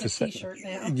don't know what to say. T-shirt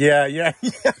now. Yeah.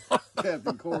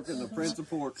 Captain Cork and the Prince of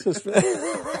Pork.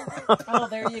 Oh,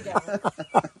 there you go.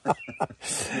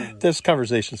 This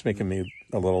conversation's making me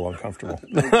a little uncomfortable.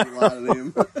 Don't you lie to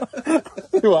them.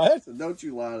 What? So don't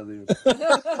you lie to them.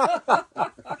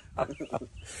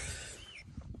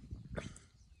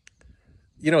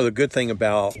 You know, the good thing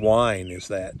about wine is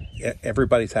that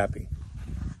everybody's happy,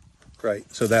 right?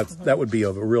 So that would be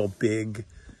a real big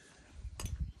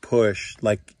push.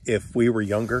 Like if we were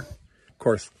younger, of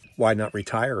course, why not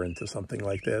retire into something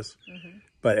like this?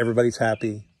 But everybody's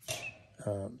happy.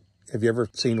 Have you ever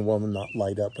seen a woman not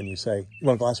light up when you say, "You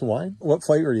want a glass of wine? What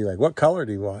flavor do you like? What color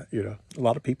do you want?" You know, a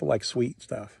lot of people like sweet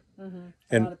stuff. A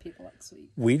lot of people like sweet.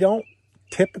 We don't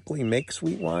typically make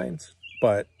sweet wines,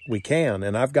 but we can.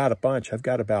 And I've got a bunch. I've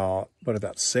got about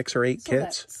 6 or 8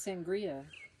 kits. That sangria.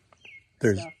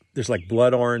 There's like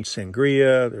blood orange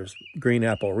sangria. There's green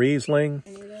apple Riesling.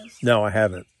 Any of those? No, I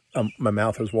haven't. My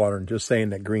mouth is watering just saying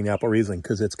that green apple Riesling,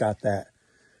 because it's got that,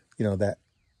 you know, that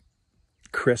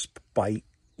crisp bite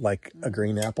like a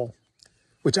green apple,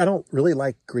 which I don't really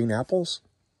like green apples,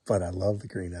 but I love the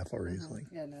green apple Riesling.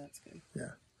 Yeah, no, that's good.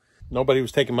 Yeah. Nobody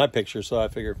was taking my picture, so I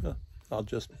figured I'll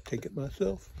just take it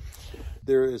myself.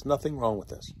 There is nothing wrong with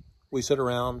this. We sit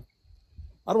around,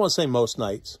 I don't want to say most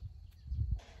nights.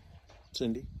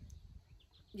 Cindy?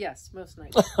 Yes, most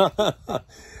nights.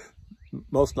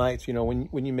 Most nights, you know,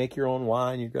 when you make your own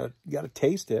wine, you got to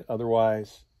taste it.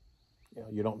 Otherwise, you know,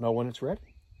 you don't know when it's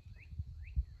ready.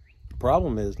 The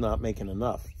problem is not making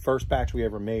enough. First batch we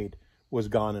ever made was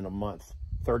gone in a month.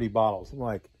 30 bottles. I'm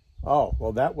like, oh,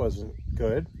 well, that wasn't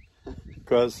good,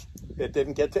 because it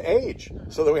didn't get to age.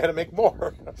 So then we had to make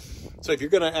more. So if you're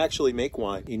going to actually make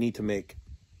wine, you need to make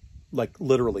like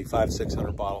literally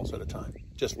 500-600 bottles at a time.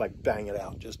 Just like bang it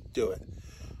out. Just do it.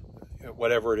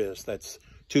 Whatever it is. That's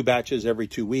 2 batches every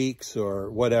 2 weeks or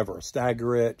whatever.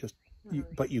 Stagger it.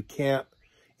 But you can't,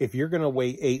 if you're going to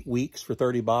wait 8 weeks for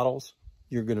 30 bottles,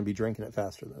 you're going to be drinking it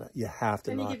faster than that. You have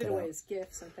to knock it out. And you give it away as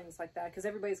gifts and things like that, because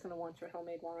everybody's going to want your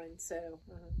homemade wine. So,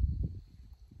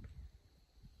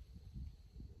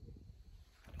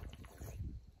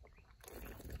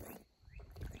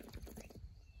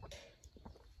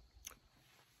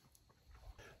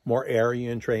 more air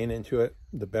you entrain into it,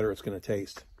 the better it's going to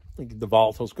taste. The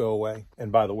volatiles go away.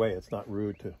 And by the way, it's not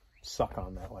rude to suck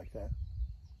on that like that.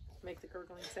 make the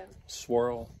gurgling sound.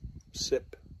 Swirl,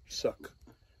 sip, suck,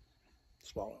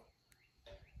 swallow.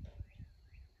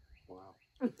 Wow.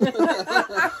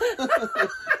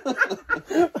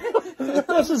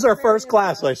 This is our first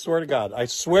class, I swear to God. I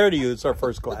swear to you, it's our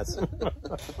first class.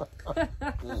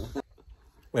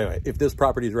 Anyway, if this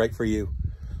property is right for you,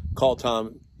 call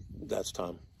Tom. That's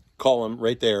Tom. Call him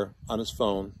right there on his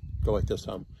phone. Go like this,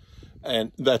 Tom.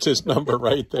 And that's his number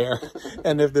right there.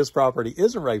 And if this property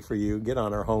isn't right for you, get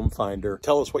on our home finder.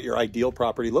 Tell us what your ideal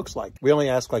property looks like. We only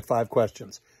ask like 5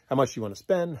 questions. How much do you want to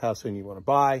spend? How soon you want to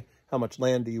buy? How much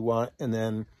land do you want? And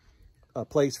then a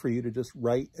place for you to just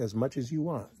write as much as you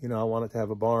want. You know, I want it to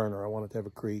have a barn, or I want it to have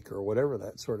a creek, or whatever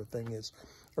that sort of thing is.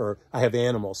 Or I have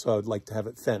animals, so I'd like to have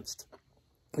it fenced.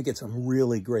 We get some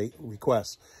really great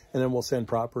requests. And then we'll send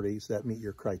properties that meet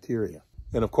your criteria.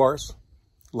 And of course,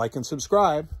 like and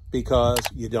subscribe, because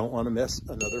you don't want to miss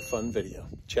another fun video.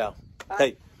 Ciao. Bye.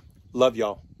 Hey, love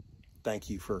y'all. thank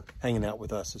you for hanging out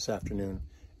with us this afternoon.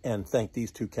 And thank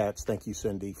these two cats. Thank you,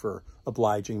 Cindy, for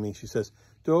obliging me. She says,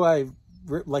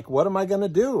 what am I going to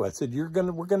do? I said, we're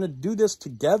going to do this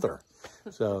together.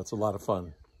 So it's a lot of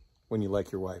fun when you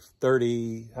like your wife.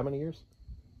 30, how many years?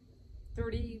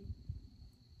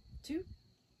 32?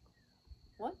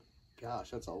 What? Gosh,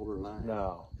 that's older than I am.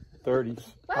 No, 30.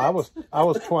 I was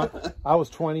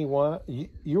 21.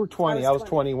 You were 20. I was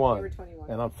 21. You were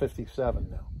 21. And I'm 57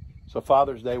 now. So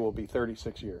Father's Day will be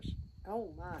 36 years.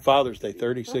 Oh my. Father's Day,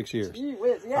 36 years. Gee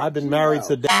whiz, yeah, I've been married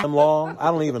so damn long,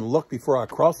 I don't even look before I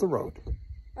cross the road.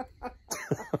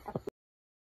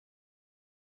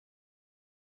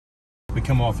 We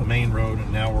come off the main road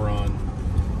and now we're on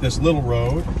this little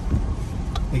road.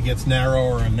 It gets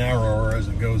narrower and narrower as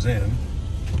it goes in.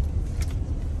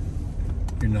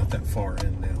 You're not that far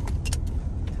in now.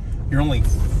 You're only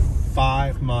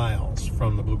 5 miles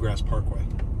from the Bluegrass Parkway.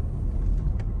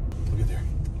 Look at there.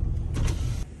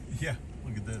 Yeah,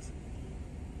 look at this.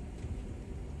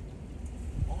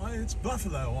 Why, it's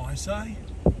Buffalo, I say.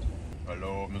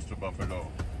 Hello, Mr. Buffalo.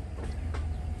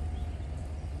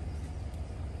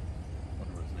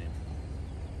 Wonder what his name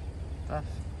is. Buff.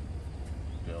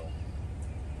 Bill.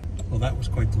 Well, that was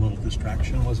quite the little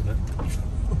distraction, wasn't it?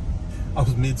 I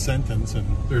was mid-sentence and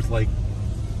there's like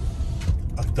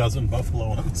a dozen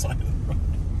buffalo on the side of the road.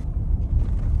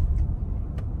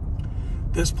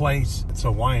 This place, it's a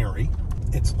winery.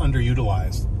 It's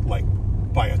underutilized, like,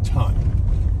 by a ton.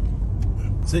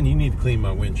 Sin, you need to clean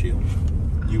my windshield.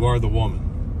 You are the woman.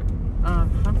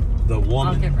 Uh-huh. The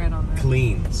woman I'll get right on that.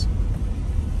 Cleans.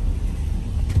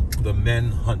 The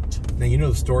men hunt. Now, you know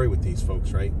the story with these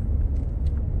folks, right?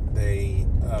 They,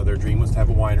 their dream was to have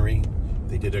a winery.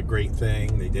 They did a great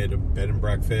thing. They did a bed and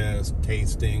breakfast,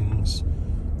 tastings,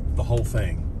 the whole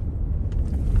thing.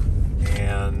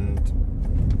 And,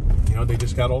 you know, they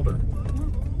just got older.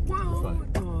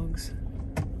 Dogs.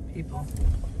 People.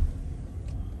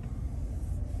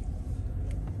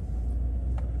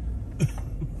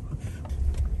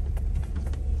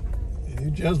 You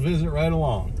just visit right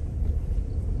along.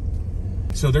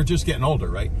 So they're just getting older,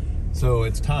 right? So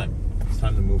it's time. It's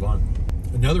time to move on.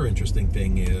 Another interesting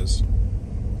thing is,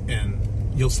 and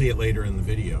you'll see it later in the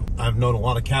video, I've known a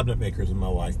lot of cabinet makers in my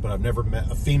life, but I've never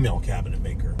met a female cabinet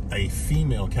maker. A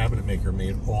female cabinet maker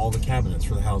made all the cabinets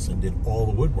for the house and did all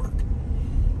the woodwork.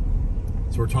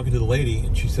 So we're talking to the lady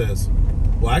and she says,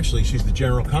 well, actually, she's the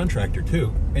general contractor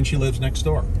too, and she lives next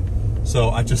door. So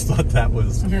I just thought that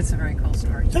was... That's a very cool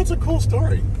story. That's a cool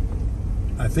story.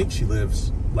 I think she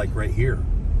lives like right here.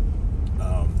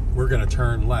 We're gonna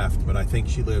turn left, but I think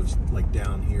she lives like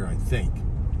down here, I think.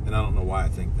 And I don't know why I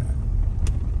think that.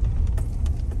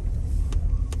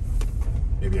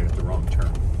 Maybe I got the wrong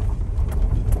turn.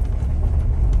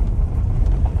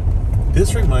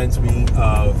 This reminds me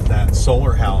of that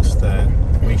solar house that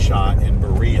we shot in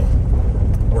Berea,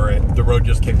 where the road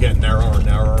just kept getting narrower and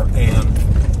narrower, and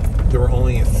there were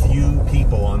only a few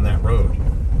people on that road.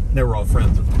 They were all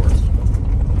friends, of course.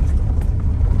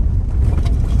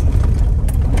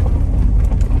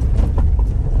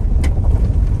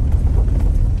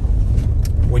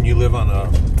 When you live on a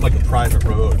private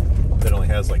road that only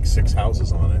has like 6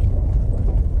 houses on it,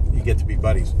 you get to be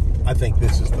buddies. I think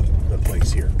this is the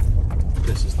place here.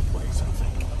 This is the place, I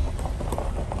think.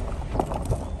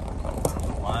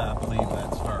 Why I believe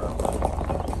that's her.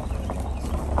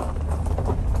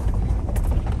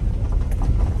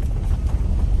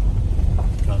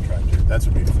 Contractor. That's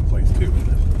a beautiful place too, isn't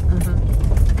it? Mm-hmm.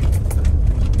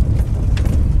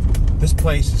 This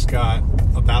place has got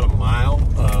about a mile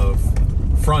of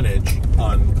frontage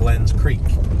on Glens Creek,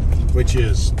 which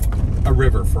is a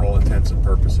river for all intents and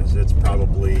purposes. It's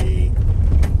probably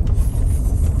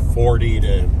 40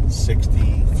 to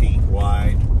 60 feet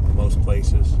wide, most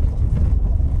places.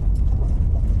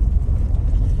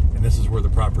 And this is where the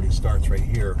property starts, right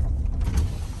here.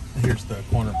 Here's the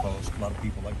corner post. A lot of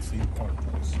people like to see the corner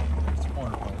post. So there's the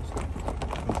corner post.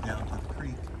 It goes down to the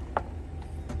creek.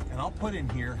 And I'll put in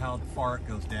here how far it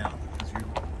goes down, because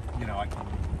you know, I can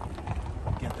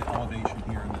get the elevation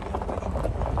here and then the elevation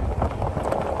here.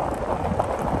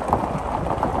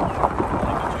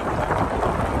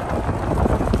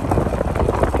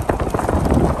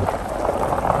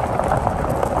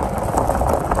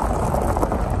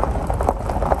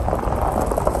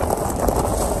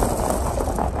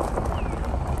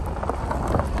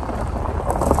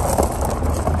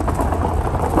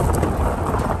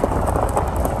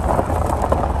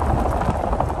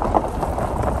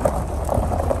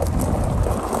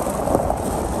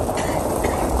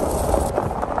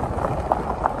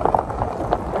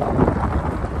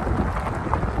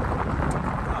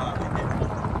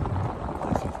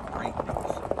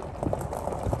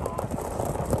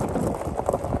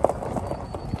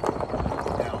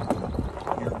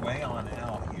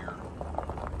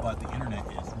 but the internet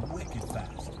is wicked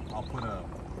fast. I'll put a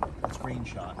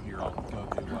screenshot here. I'll go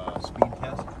to speed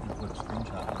test and put a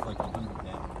screenshot. It's like 100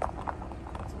 now.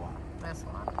 That's a lot. That's a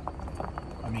lot.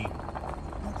 I mean,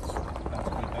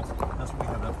 that's good. That's what we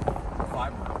have up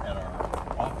fiber at our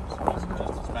office. It's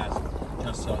just as fast,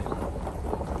 just cellular.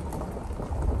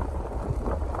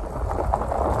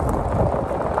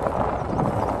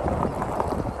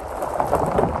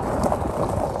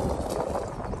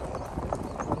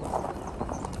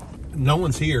 No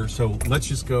one's here, so let's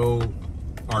just go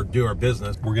do our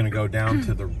business. We're gonna go down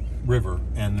to the river,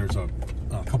 and there's a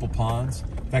couple ponds.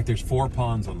 In fact, there's 4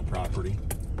 ponds on the property.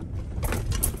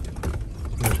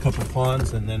 There's a couple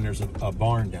ponds, and then there's a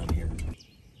barn down here.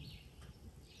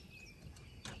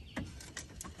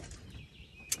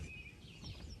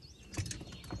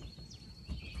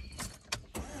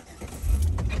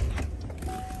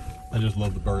 I just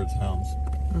love the bird sounds.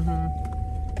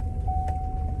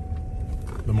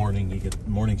 The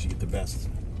mornings you get the best.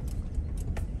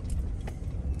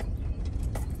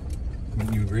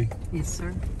 Wouldn't you agree? Yes,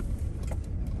 sir.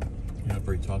 You're not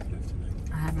very talkative tonight.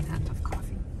 I haven't had enough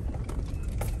coffee.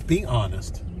 Be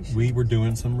honest. We were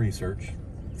doing some research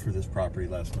for this property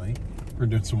last night. We're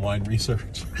doing some wine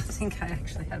research. I think I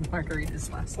actually had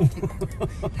margaritas last night.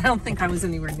 I don't think I was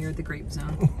anywhere near the grape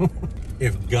zone.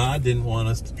 If God didn't want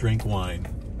us to drink wine,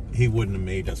 he wouldn't have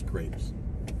made us grapes.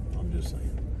 I'm just saying.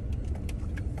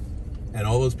 And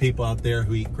all those people out there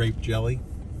who eat grape jelly,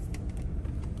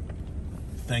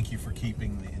 thank you for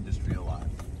keeping the industry alive.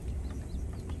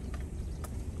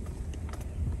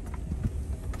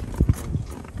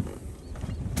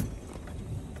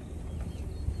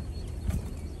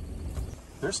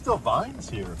 There's still vines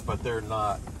here, but they're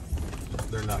not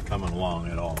coming along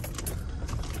at all.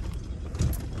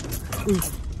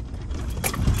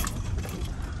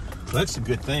 That's the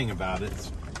good thing about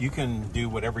it. You can do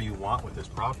whatever you want with this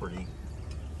property.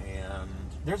 And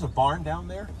there's a barn down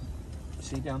there.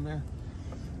 See down there?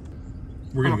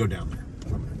 We're gonna go down there.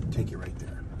 I'm gonna take you right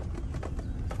there.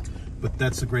 But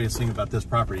that's the greatest thing about this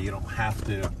property. You don't have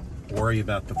to worry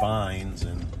about the vines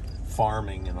and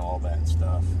farming and all that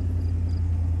stuff.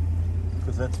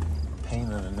 Because that's a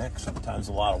pain in the neck sometimes,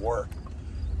 a lot of work.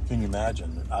 Can you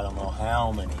imagine? I don't know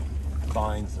how many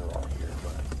vines there are here,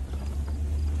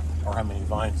 or how many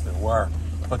vines there were.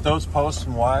 But those posts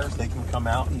and wires, they can come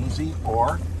out easy,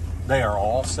 or they are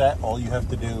all set. All you have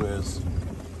to do is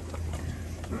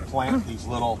plant these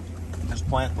little, just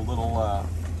plant the little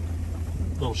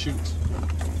shoots.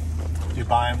 You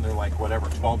buy them, they're like whatever,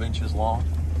 12 inches long.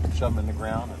 Shove them in the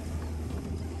ground.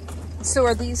 So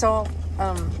are these all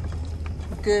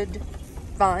good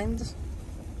vines?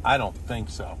 I don't think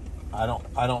so. I don't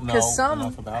know because some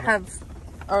enough about it.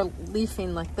 Are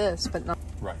leafing like this, but not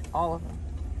all of them.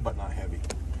 But not heavy.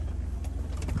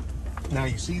 Now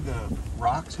you see the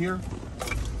rocks here?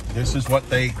 This is what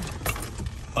they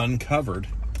uncovered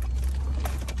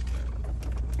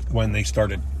when they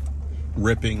started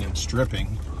ripping and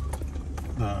stripping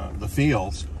the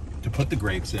fields to put the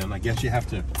grapes in. I guess you have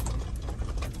to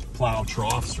plow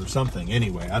troughs or something.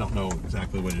 Anyway, I don't know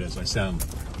exactly what it is. I sound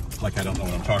like I don't know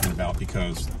what I'm talking about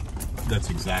because that's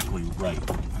exactly right.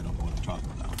 I don't know what I'm talking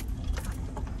about.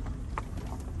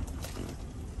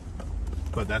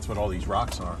 But that's what all these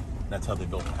rocks are. That's how they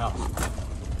built the house.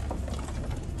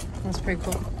 That's pretty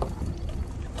cool.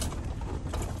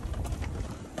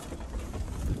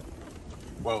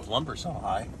 Well, if lumber's so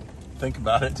high, think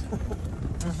about it.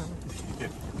 You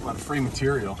get a lot of free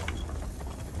material.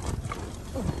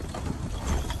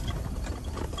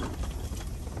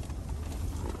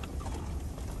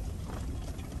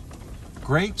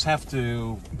 Grapes have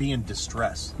to be in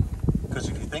distress. Because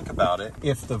if you think about it,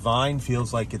 if the vine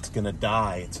feels like it's going to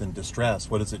die, it's in distress,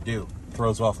 what does it do? It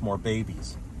throws off more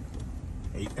babies.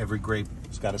 Every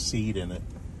grape's got a seed in it.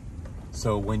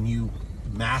 So when you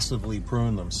massively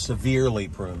prune them, severely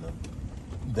prune them,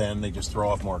 then they just throw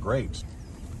off more grapes.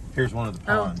 Here's one of the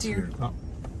ponds. Deer. Here. Oh,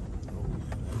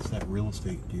 that's that real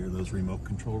estate deer, those remote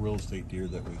control real estate deer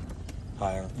that we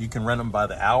hire. You can rent them by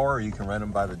the hour or you can rent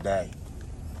them by the day.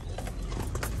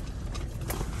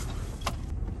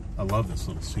 I love this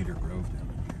little cedar grove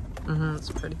down here. It's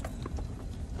pretty.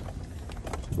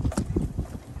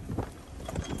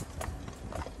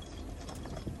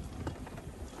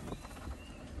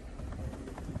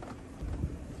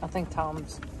 I think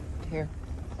Tom's here.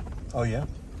 Oh, yeah?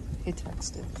 He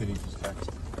texted. Did he just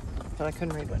text? But I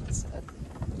couldn't read what it said.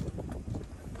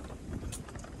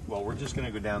 Well, we're just going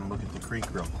to go down and look at the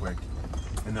creek real quick,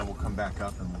 and then we'll come back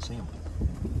up and we'll see him.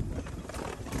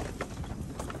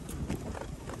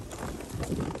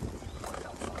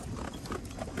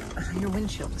 Your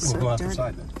windshield is so We'll go out dirty. the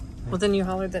side then. Well, then you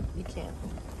hollered that you can't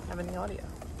have any audio.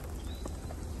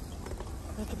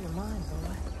 Make up your mind,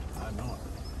 boy. I know it.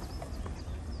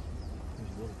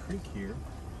 There's a little creek here.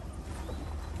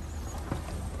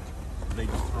 They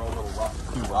just throw a little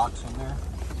few rocks in there,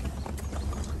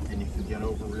 and you can get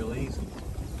over real easy.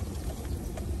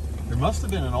 There must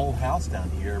have been an old house down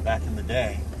here back in the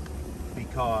day,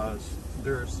 because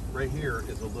there's right here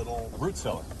is a little root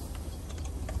cellar.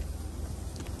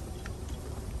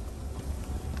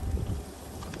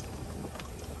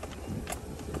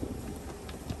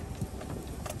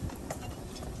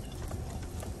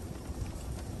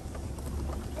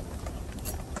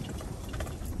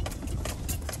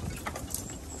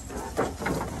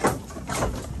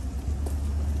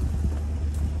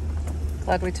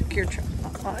 Glad we took your trip,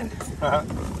 not mine. All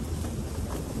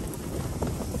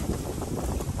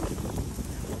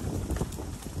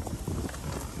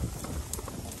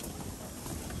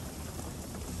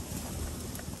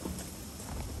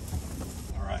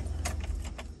right,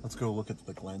 let's go look at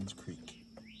the Glens Creek.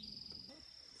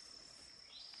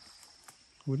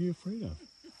 What are you afraid of?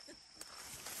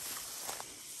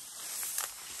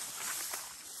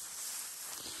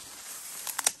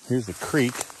 Here's the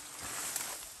creek.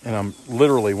 And I'm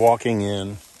literally walking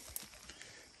in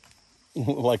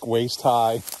like waist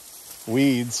high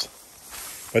weeds.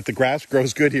 But the grass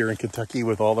grows good here in Kentucky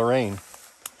with all the rain.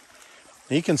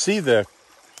 You can see the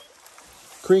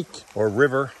creek or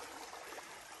river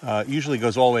usually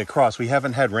goes all the way across. We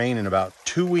haven't had rain in about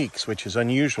 2 weeks, which is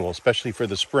unusual, especially for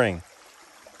the spring.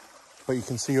 But you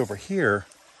can see over here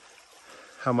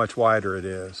how much wider it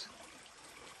is.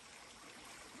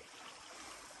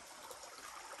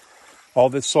 All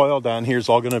this soil down here is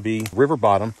all going to be river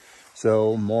bottom.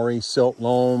 So Maury, silt,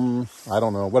 loam, I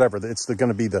don't know, whatever. It's going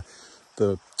to be the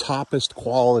toppest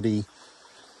quality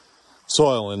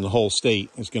soil in the whole state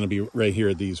is going to be right here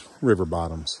at these river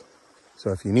bottoms.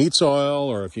 So if you need soil,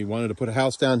 or if you wanted to put a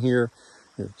house down here,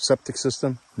 your septic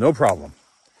system, no problem.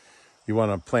 You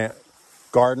want to plant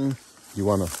garden, you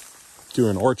want to do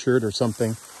an orchard or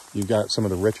something, you've got some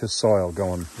of the richest soil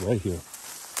going right here.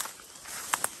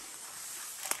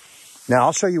 Now,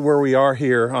 I'll show you where we are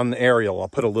here on the aerial. I'll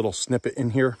put a little snippet in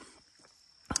here,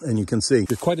 and you can see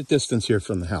there's quite a distance here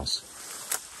from the house.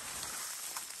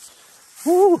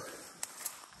 Woo!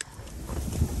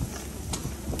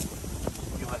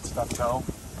 You let stuff go,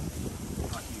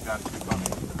 you got to keep on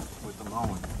with the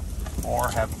mowing. Or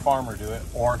have a farmer do it,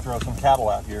 or throw some cattle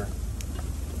out here.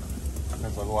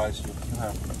 Because otherwise you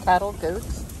have... Cattle,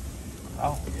 goats?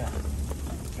 Oh, yeah.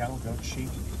 Cattle, goats, sheep.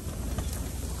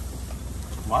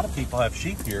 A lot of people have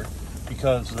sheep here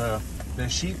because the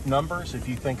sheep numbers, if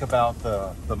you think about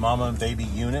the mama and baby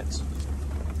units,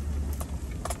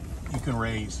 you can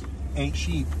raise 8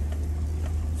 sheep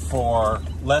for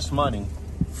less money,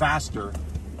 faster,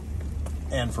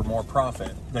 and for more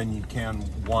profit than you can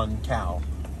 1 cow.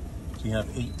 So you have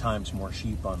 8 times more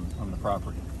sheep on the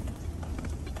property.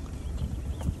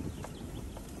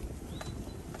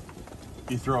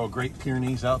 You throw a Great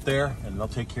Pyrenees out there and they'll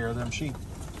take care of them sheep.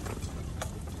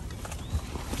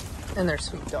 And they're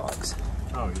sweet dogs.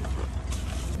 Oh, yeah.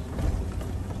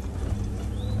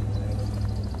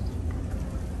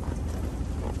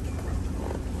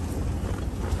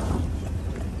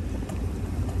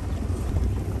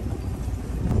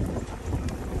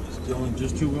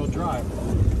 Just 2-wheel drive.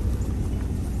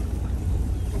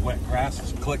 The wet grass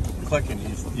is clicking.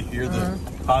 You hear the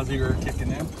posier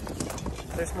kicking in?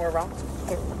 There's more rocks.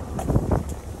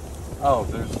 Oh,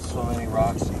 there's so many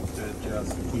rocks you could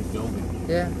just keep building.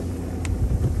 Yeah.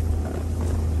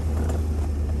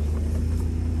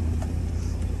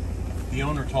 The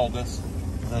owner told us,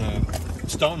 the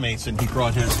stonemason, he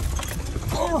brought his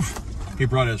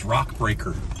rock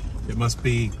breaker. It must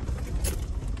be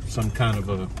some kind of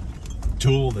a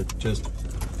tool that just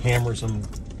hammers them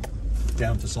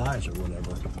down to size or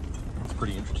whatever. It's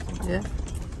pretty interesting. Yeah.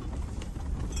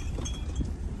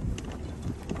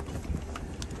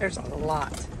 There's a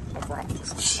lot of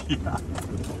rocks. Yeah.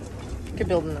 You could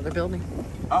build another building.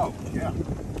 Oh, yeah.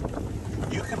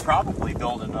 You could probably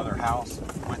build another house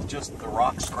with just the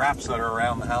rock scraps that are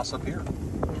around the house up here.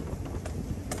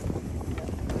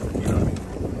 You know what I mean?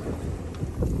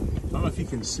 I don't know if you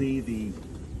can see the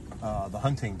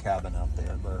hunting cabin out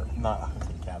there, or not a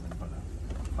hunting cabin, but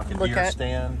like a deer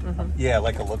stand. Yeah,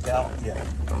 like a lookout. Yeah.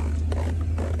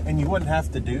 And you wouldn't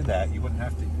have to do that. You wouldn't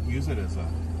have to use it as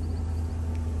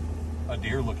a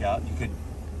deer lookout. You could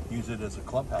use it as a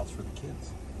clubhouse for the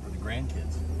kids, for the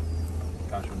grandkids.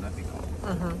 Gosh, wouldn't that be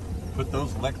cool? Put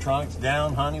those electronics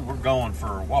down, honey. We're going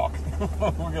for a walk.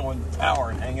 We're going to the tower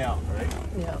and hang out, right?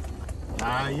 Yeah.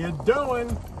 How you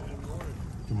doing?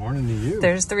 Good morning to you.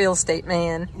 There's the real estate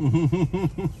man.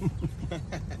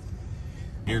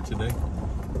 Here today?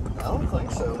 I don't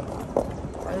think so.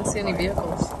 I don't see any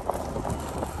vehicles.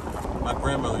 My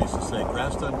grandmother used to say,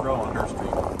 grass doesn't grow on her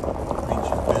street. It means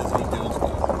she's busy doing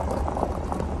stuff.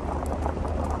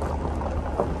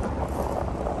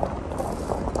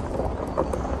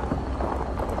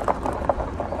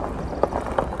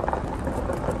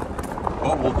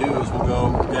 What we'll do is we'll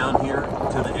go down here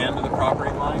to the end of the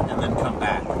property line and then come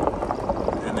back.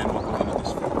 And then we'll go into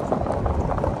this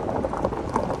field.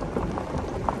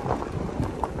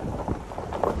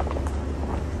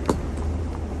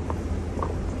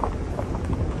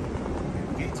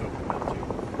 Gates open now too.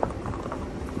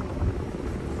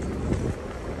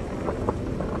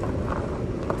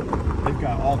 They've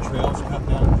got all trails cut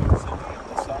down to the city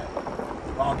on this side.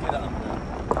 I'll get on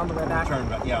On the way back. turn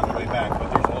back, yeah, on the way back.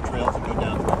 But there's all trails that go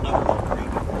down to another little creek.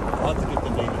 I'll have to get the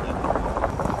name of that.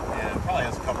 And it probably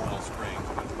has a couple little springs,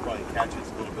 but it probably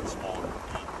catches a little bit smaller.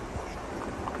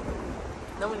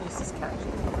 No one uses catch.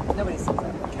 Nobody says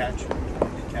that. Catch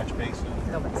basin.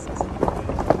 Nobody says that.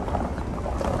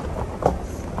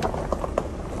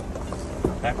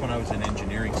 Back when I was in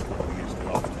engineering school, we used to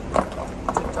often.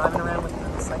 So driving around with a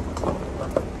motorcycle.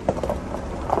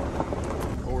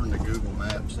 According to Google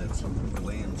Maps, that's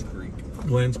Glenn's Creek.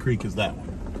 Glenn's Creek is that one.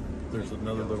 There's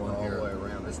another little one All here. the way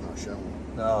around, it's not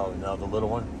showing. No, the little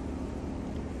one.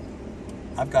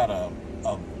 I've got a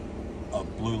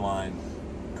blue line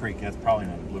creek. That's probably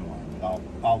not a blue line, but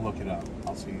I'll look it up.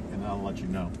 I'll see, and I'll let you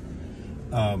know.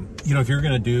 You know, if you're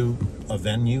going to do a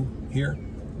venue here,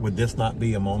 would this not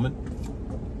be a moment?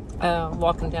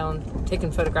 Walking down,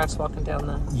 taking photographs, walking down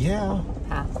the Yeah.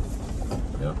 path.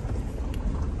 Yep.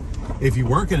 If you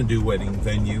weren't going to do wedding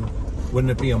venue,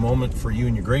 wouldn't it be a moment for you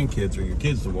and your grandkids or your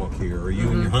kids to walk here, or you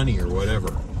and your honey or whatever?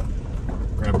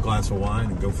 Grab a glass of wine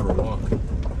and go for a walk.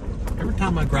 Every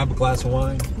time I grab a glass of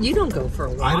wine, You don't go for a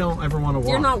walk. I don't ever want to walk.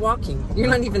 You're not walking. You're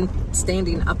not even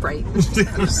standing upright.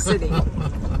 You're sitting.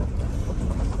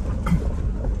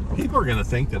 People are going to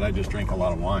think that I just drink a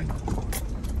lot of wine.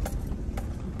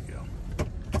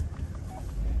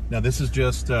 Now this is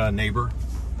just a neighbor,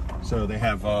 so they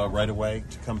have right of way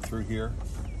to come through here.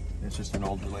 It's just an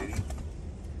older lady.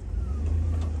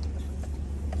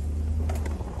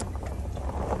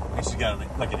 She's got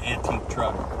like an antique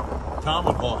truck. Tom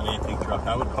would call it an antique truck.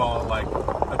 I would call it like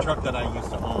a truck that I used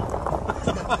to own.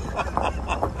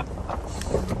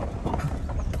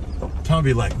 Tom would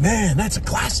be like, man, that's a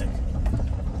classic.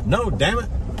 No, damn it.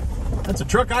 That's a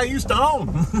truck I used to own.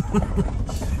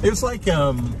 It was like,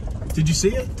 did you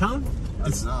see it, Tom?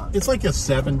 It's like a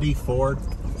 70 Ford,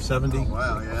 70. Oh,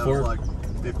 wow, yeah, Ford. it was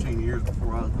like 15 years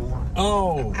before I was born.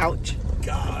 Oh, Ouch.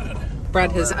 God.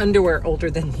 Brad has underwear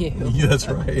older than you. Yeah, that's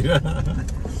right.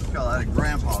 Call that a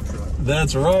grandpa truck.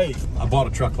 That's right. I bought a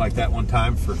truck like that one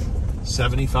time for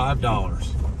 $75.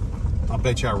 I'll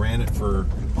bet you I ran it for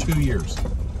 2 years.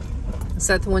 Is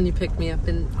that the one you picked me up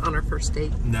in on our first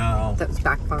date? No. That was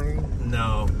backfiring.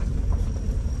 No.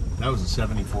 That was a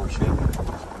 74 Chevy.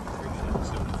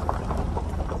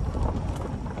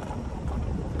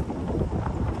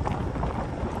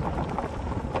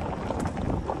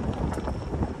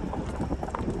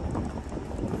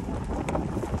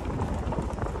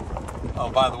 Oh,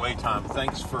 by the way, Tom,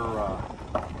 thanks for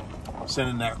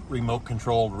sending that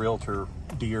remote-controlled realtor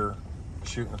deer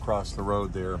shooting across the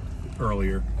road there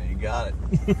earlier. You got it.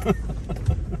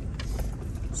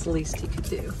 It's the least he could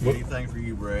do. Anything for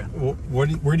you, Brad.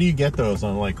 Where do you get those?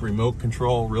 On like remote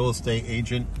control real estate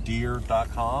agent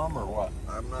deer.com or what?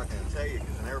 I'm not going to tell you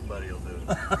because then everybody will do it.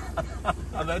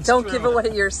 Oh, that's Don't true. give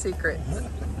away your secrets.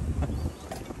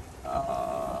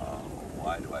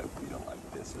 Why do I feel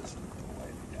like this isn't the way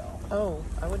to go? Oh,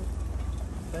 I would.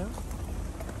 No?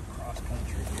 Cross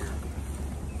country here.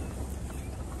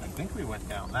 I think we went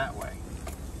down that way.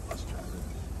 Let's try it.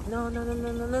 No.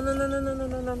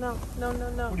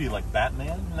 What are you, like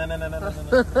Batman? No. No.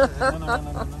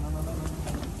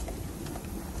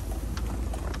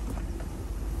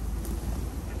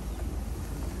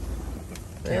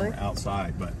 Really? Camera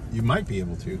outside, but you might be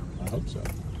able to. I hope so.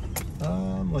 Let's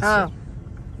see.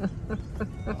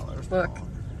 Oh, There's the look. ball.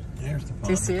 There's the pollen. Do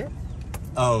you see it?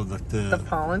 Oh, the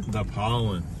pollen? The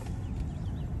pollen.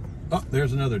 Oh,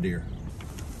 there's another deer.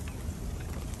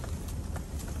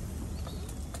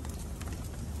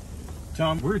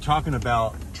 Tom, we were talking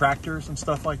about tractors and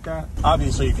stuff like that.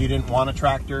 Obviously, if you didn't want a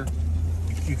tractor,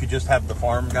 you could just have the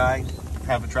farm guy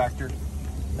have a tractor,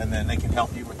 and then they can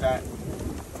help you with that.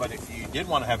 But if you did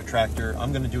want to have a tractor,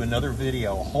 I'm going to do another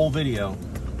video, a whole video,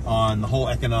 on the whole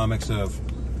economics of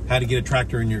how to get a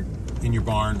tractor in your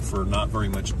barn for not very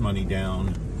much money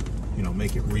down, you know,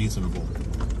 make it reasonable.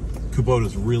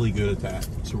 Kubota's really good at that,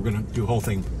 so we're gonna do a whole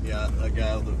thing. Yeah, that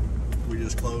guy that we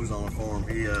just closed on for him,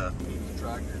 he needs a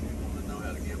tractor and he wanted to know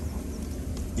how to get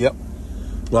one. Yep.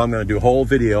 Well, I'm gonna do a whole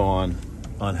video on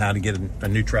how to get a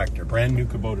new tractor, brand new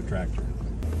Kubota tractor.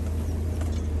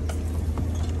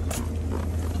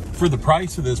 For the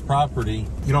price of this property,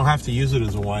 you don't have to use it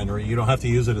as a winery. You don't have to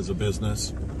use it as a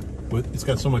business. It's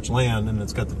got so much land and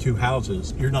it's got the 2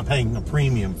 houses. You're not paying a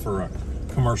premium for a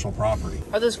commercial property.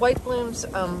 Are those white blooms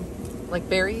like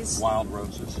berries? Wild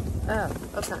roses. Oh,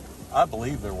 okay. I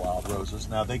believe they're wild roses.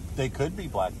 Now, they could be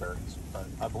blackberries, but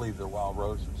I believe they're wild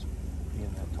roses,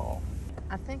 being that tall.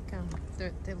 I think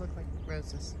they look like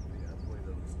roses. Yeah, I believe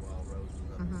those wild roses.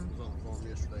 I was on the farm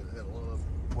yesterday that had a lot of them.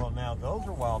 Well, now those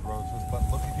are wild roses, but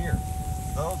look at here.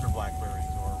 Those are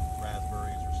blackberries or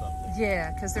raspberries or something.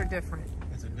 Yeah, because they're different.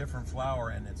 It's a different flower,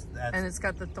 and it's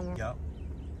got the thorn. Yep.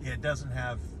 Yeah, it doesn't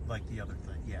have like the other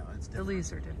thing. Yeah, it's different. The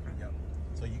leaves are different. Yep.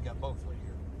 So you got both right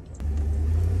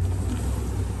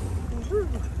here.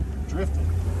 Drifting.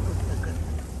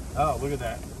 Oh, look at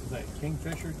that. Is that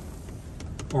kingfisher?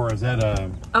 Or is that a?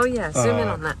 Oh yeah, zoom in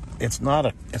on that. It's not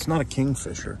a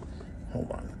kingfisher.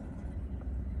 Hold on.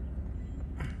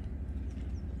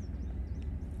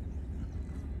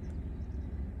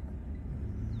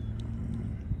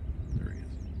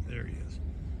 There he is.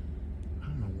 I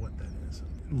don't know what that is.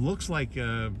 It looks like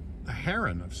a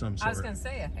heron of some sort. I was going to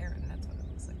say a heron. That's what it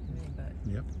looks like to me, but.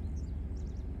 Yep.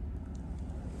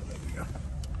 There we go.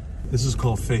 This is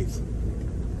called faith.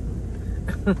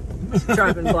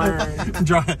 Driving blind.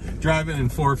 Driving in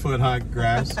 4-foot-high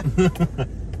grass.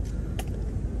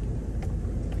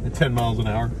 At 10 miles an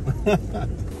hour.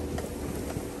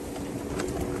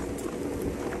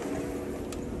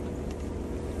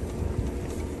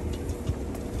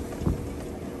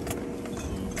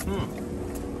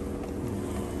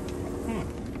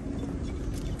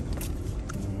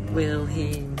 Will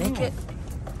he make it?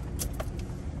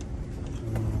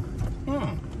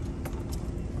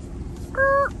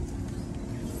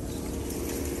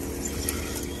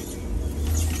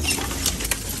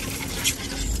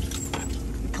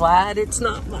 Glad it's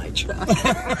not my truck.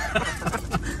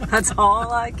 That's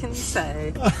all I can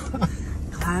say.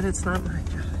 Glad it's not my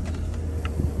truck.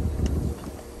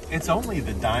 It's only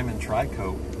the diamond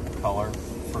tri-coat color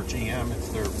for GM. It's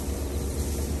their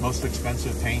most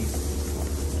expensive paint.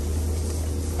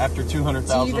 After 200,000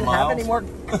 miles. Do you even have any more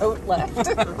coat left?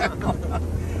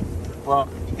 Well,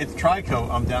 it's tri-coat.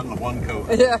 I'm down to 1 coat.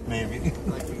 Yeah. Maybe.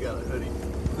 Like you got a hoodie.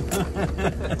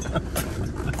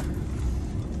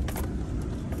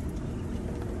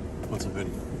 What's a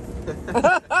hoodie?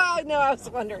 I know, I was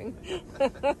wondering. You got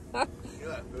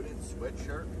a hooded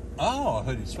sweatshirt? Oh, a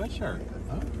hoodie sweatshirt.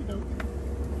 Okey doke.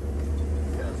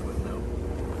 You guys wouldn't know.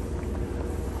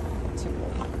 Too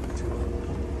old.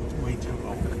 Way too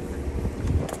old.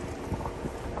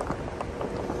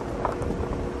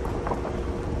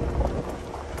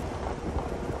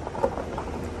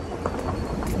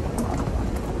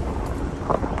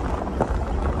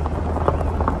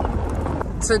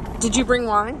 So, did you bring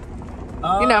wine?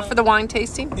 For the wine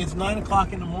tasting? It's 9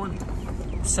 o'clock in the morning.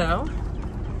 So?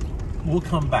 We'll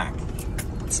come back.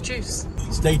 It's juice.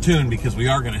 Stay tuned because we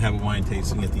are going to have a wine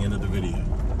tasting at the end of the video.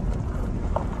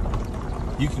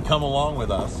 You can come along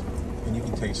with us and you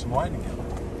can taste some wine together.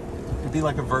 It'd be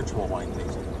like a virtual wine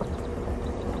tasting.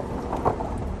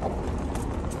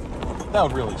 That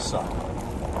would really suck.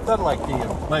 That'd like be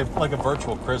like a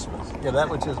virtual Christmas. Yeah, that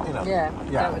would just, Yeah.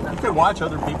 That would you not could watch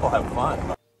other people have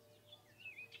fun.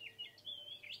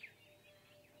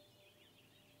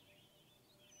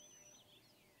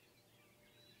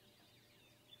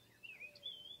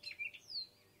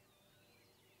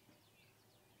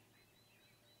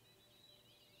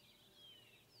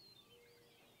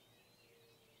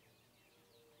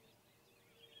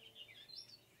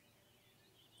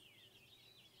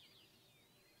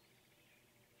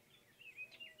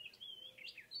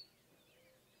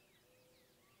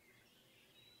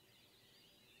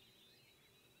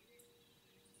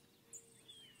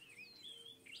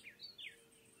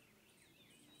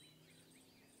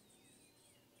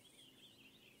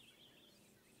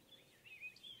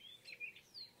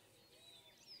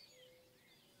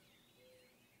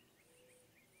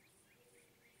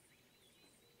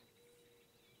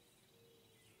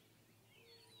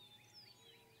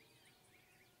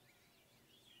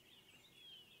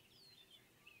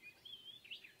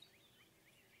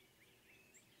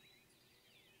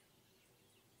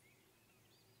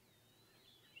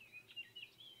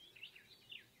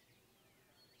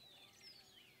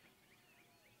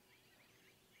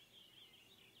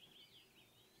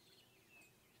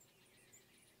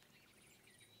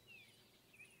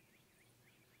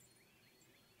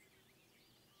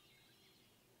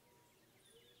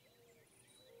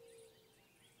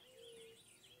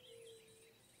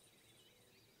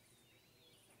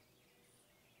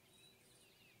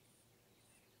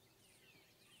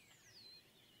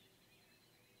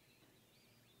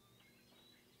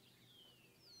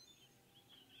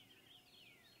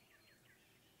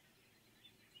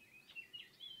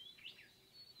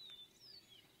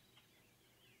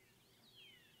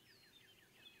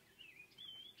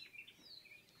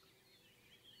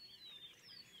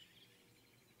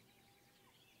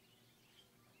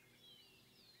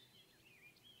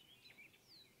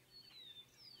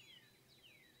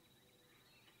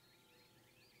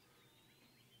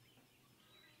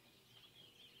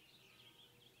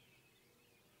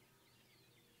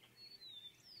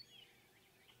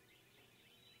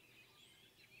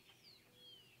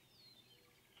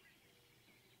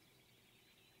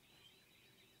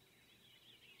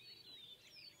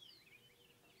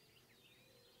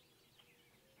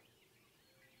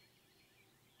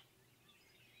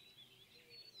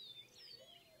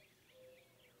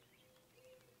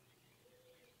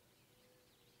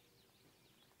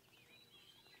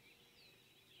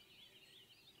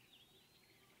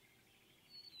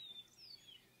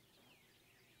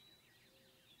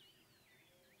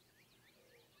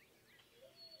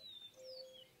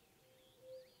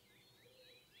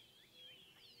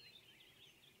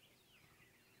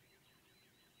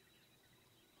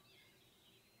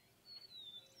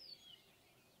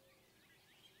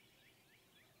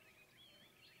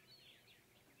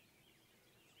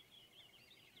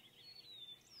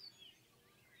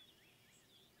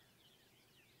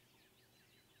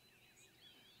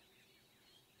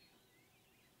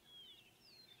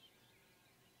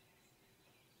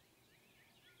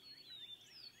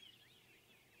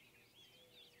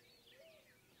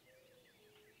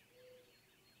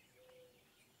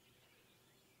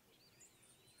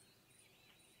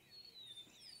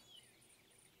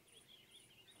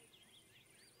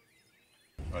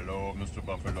 Hello, Mr.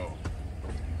 Buffalo.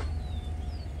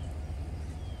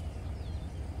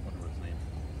 What was his name?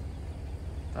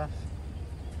 Buff.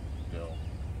 Bill.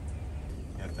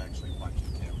 You have to actually watch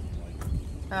the camera later.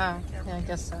 Oh, yeah, I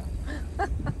guess so.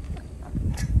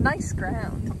 Nice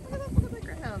ground. Look at the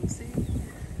ground, see?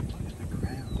 Look at the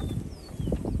ground.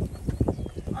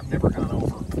 I've never gone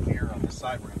over here on this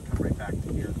side. We're going to come right back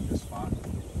to here to this spot.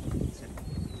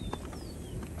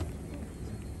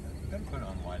 Better put it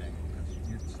on wide angle because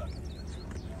you're stuck in this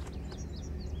right now.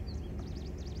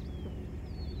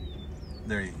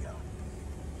 There you go.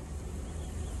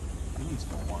 He needs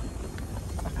more wine.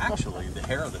 Actually, the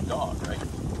hair of the dog, right?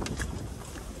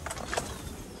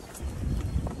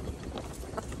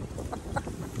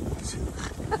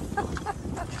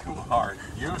 You are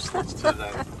useless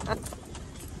today.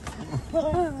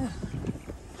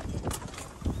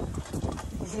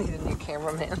 You need a new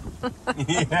cameraman.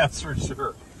 Yes, for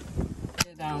sure.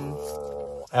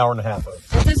 Hour and a half.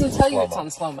 It doesn't tell you it's on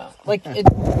slow-mo. Like, it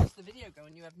keeps the video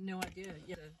going. You have no idea.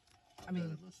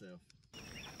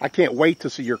 I can't wait to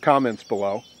see your comments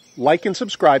below. Like and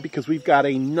subscribe because we've got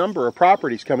a number of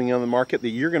properties coming on the market that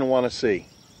you're going to want to see.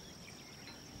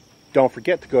 Don't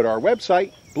forget to go to our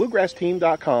website,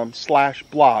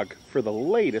 bluegrassteam.com/blog for the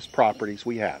latest properties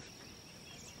we have.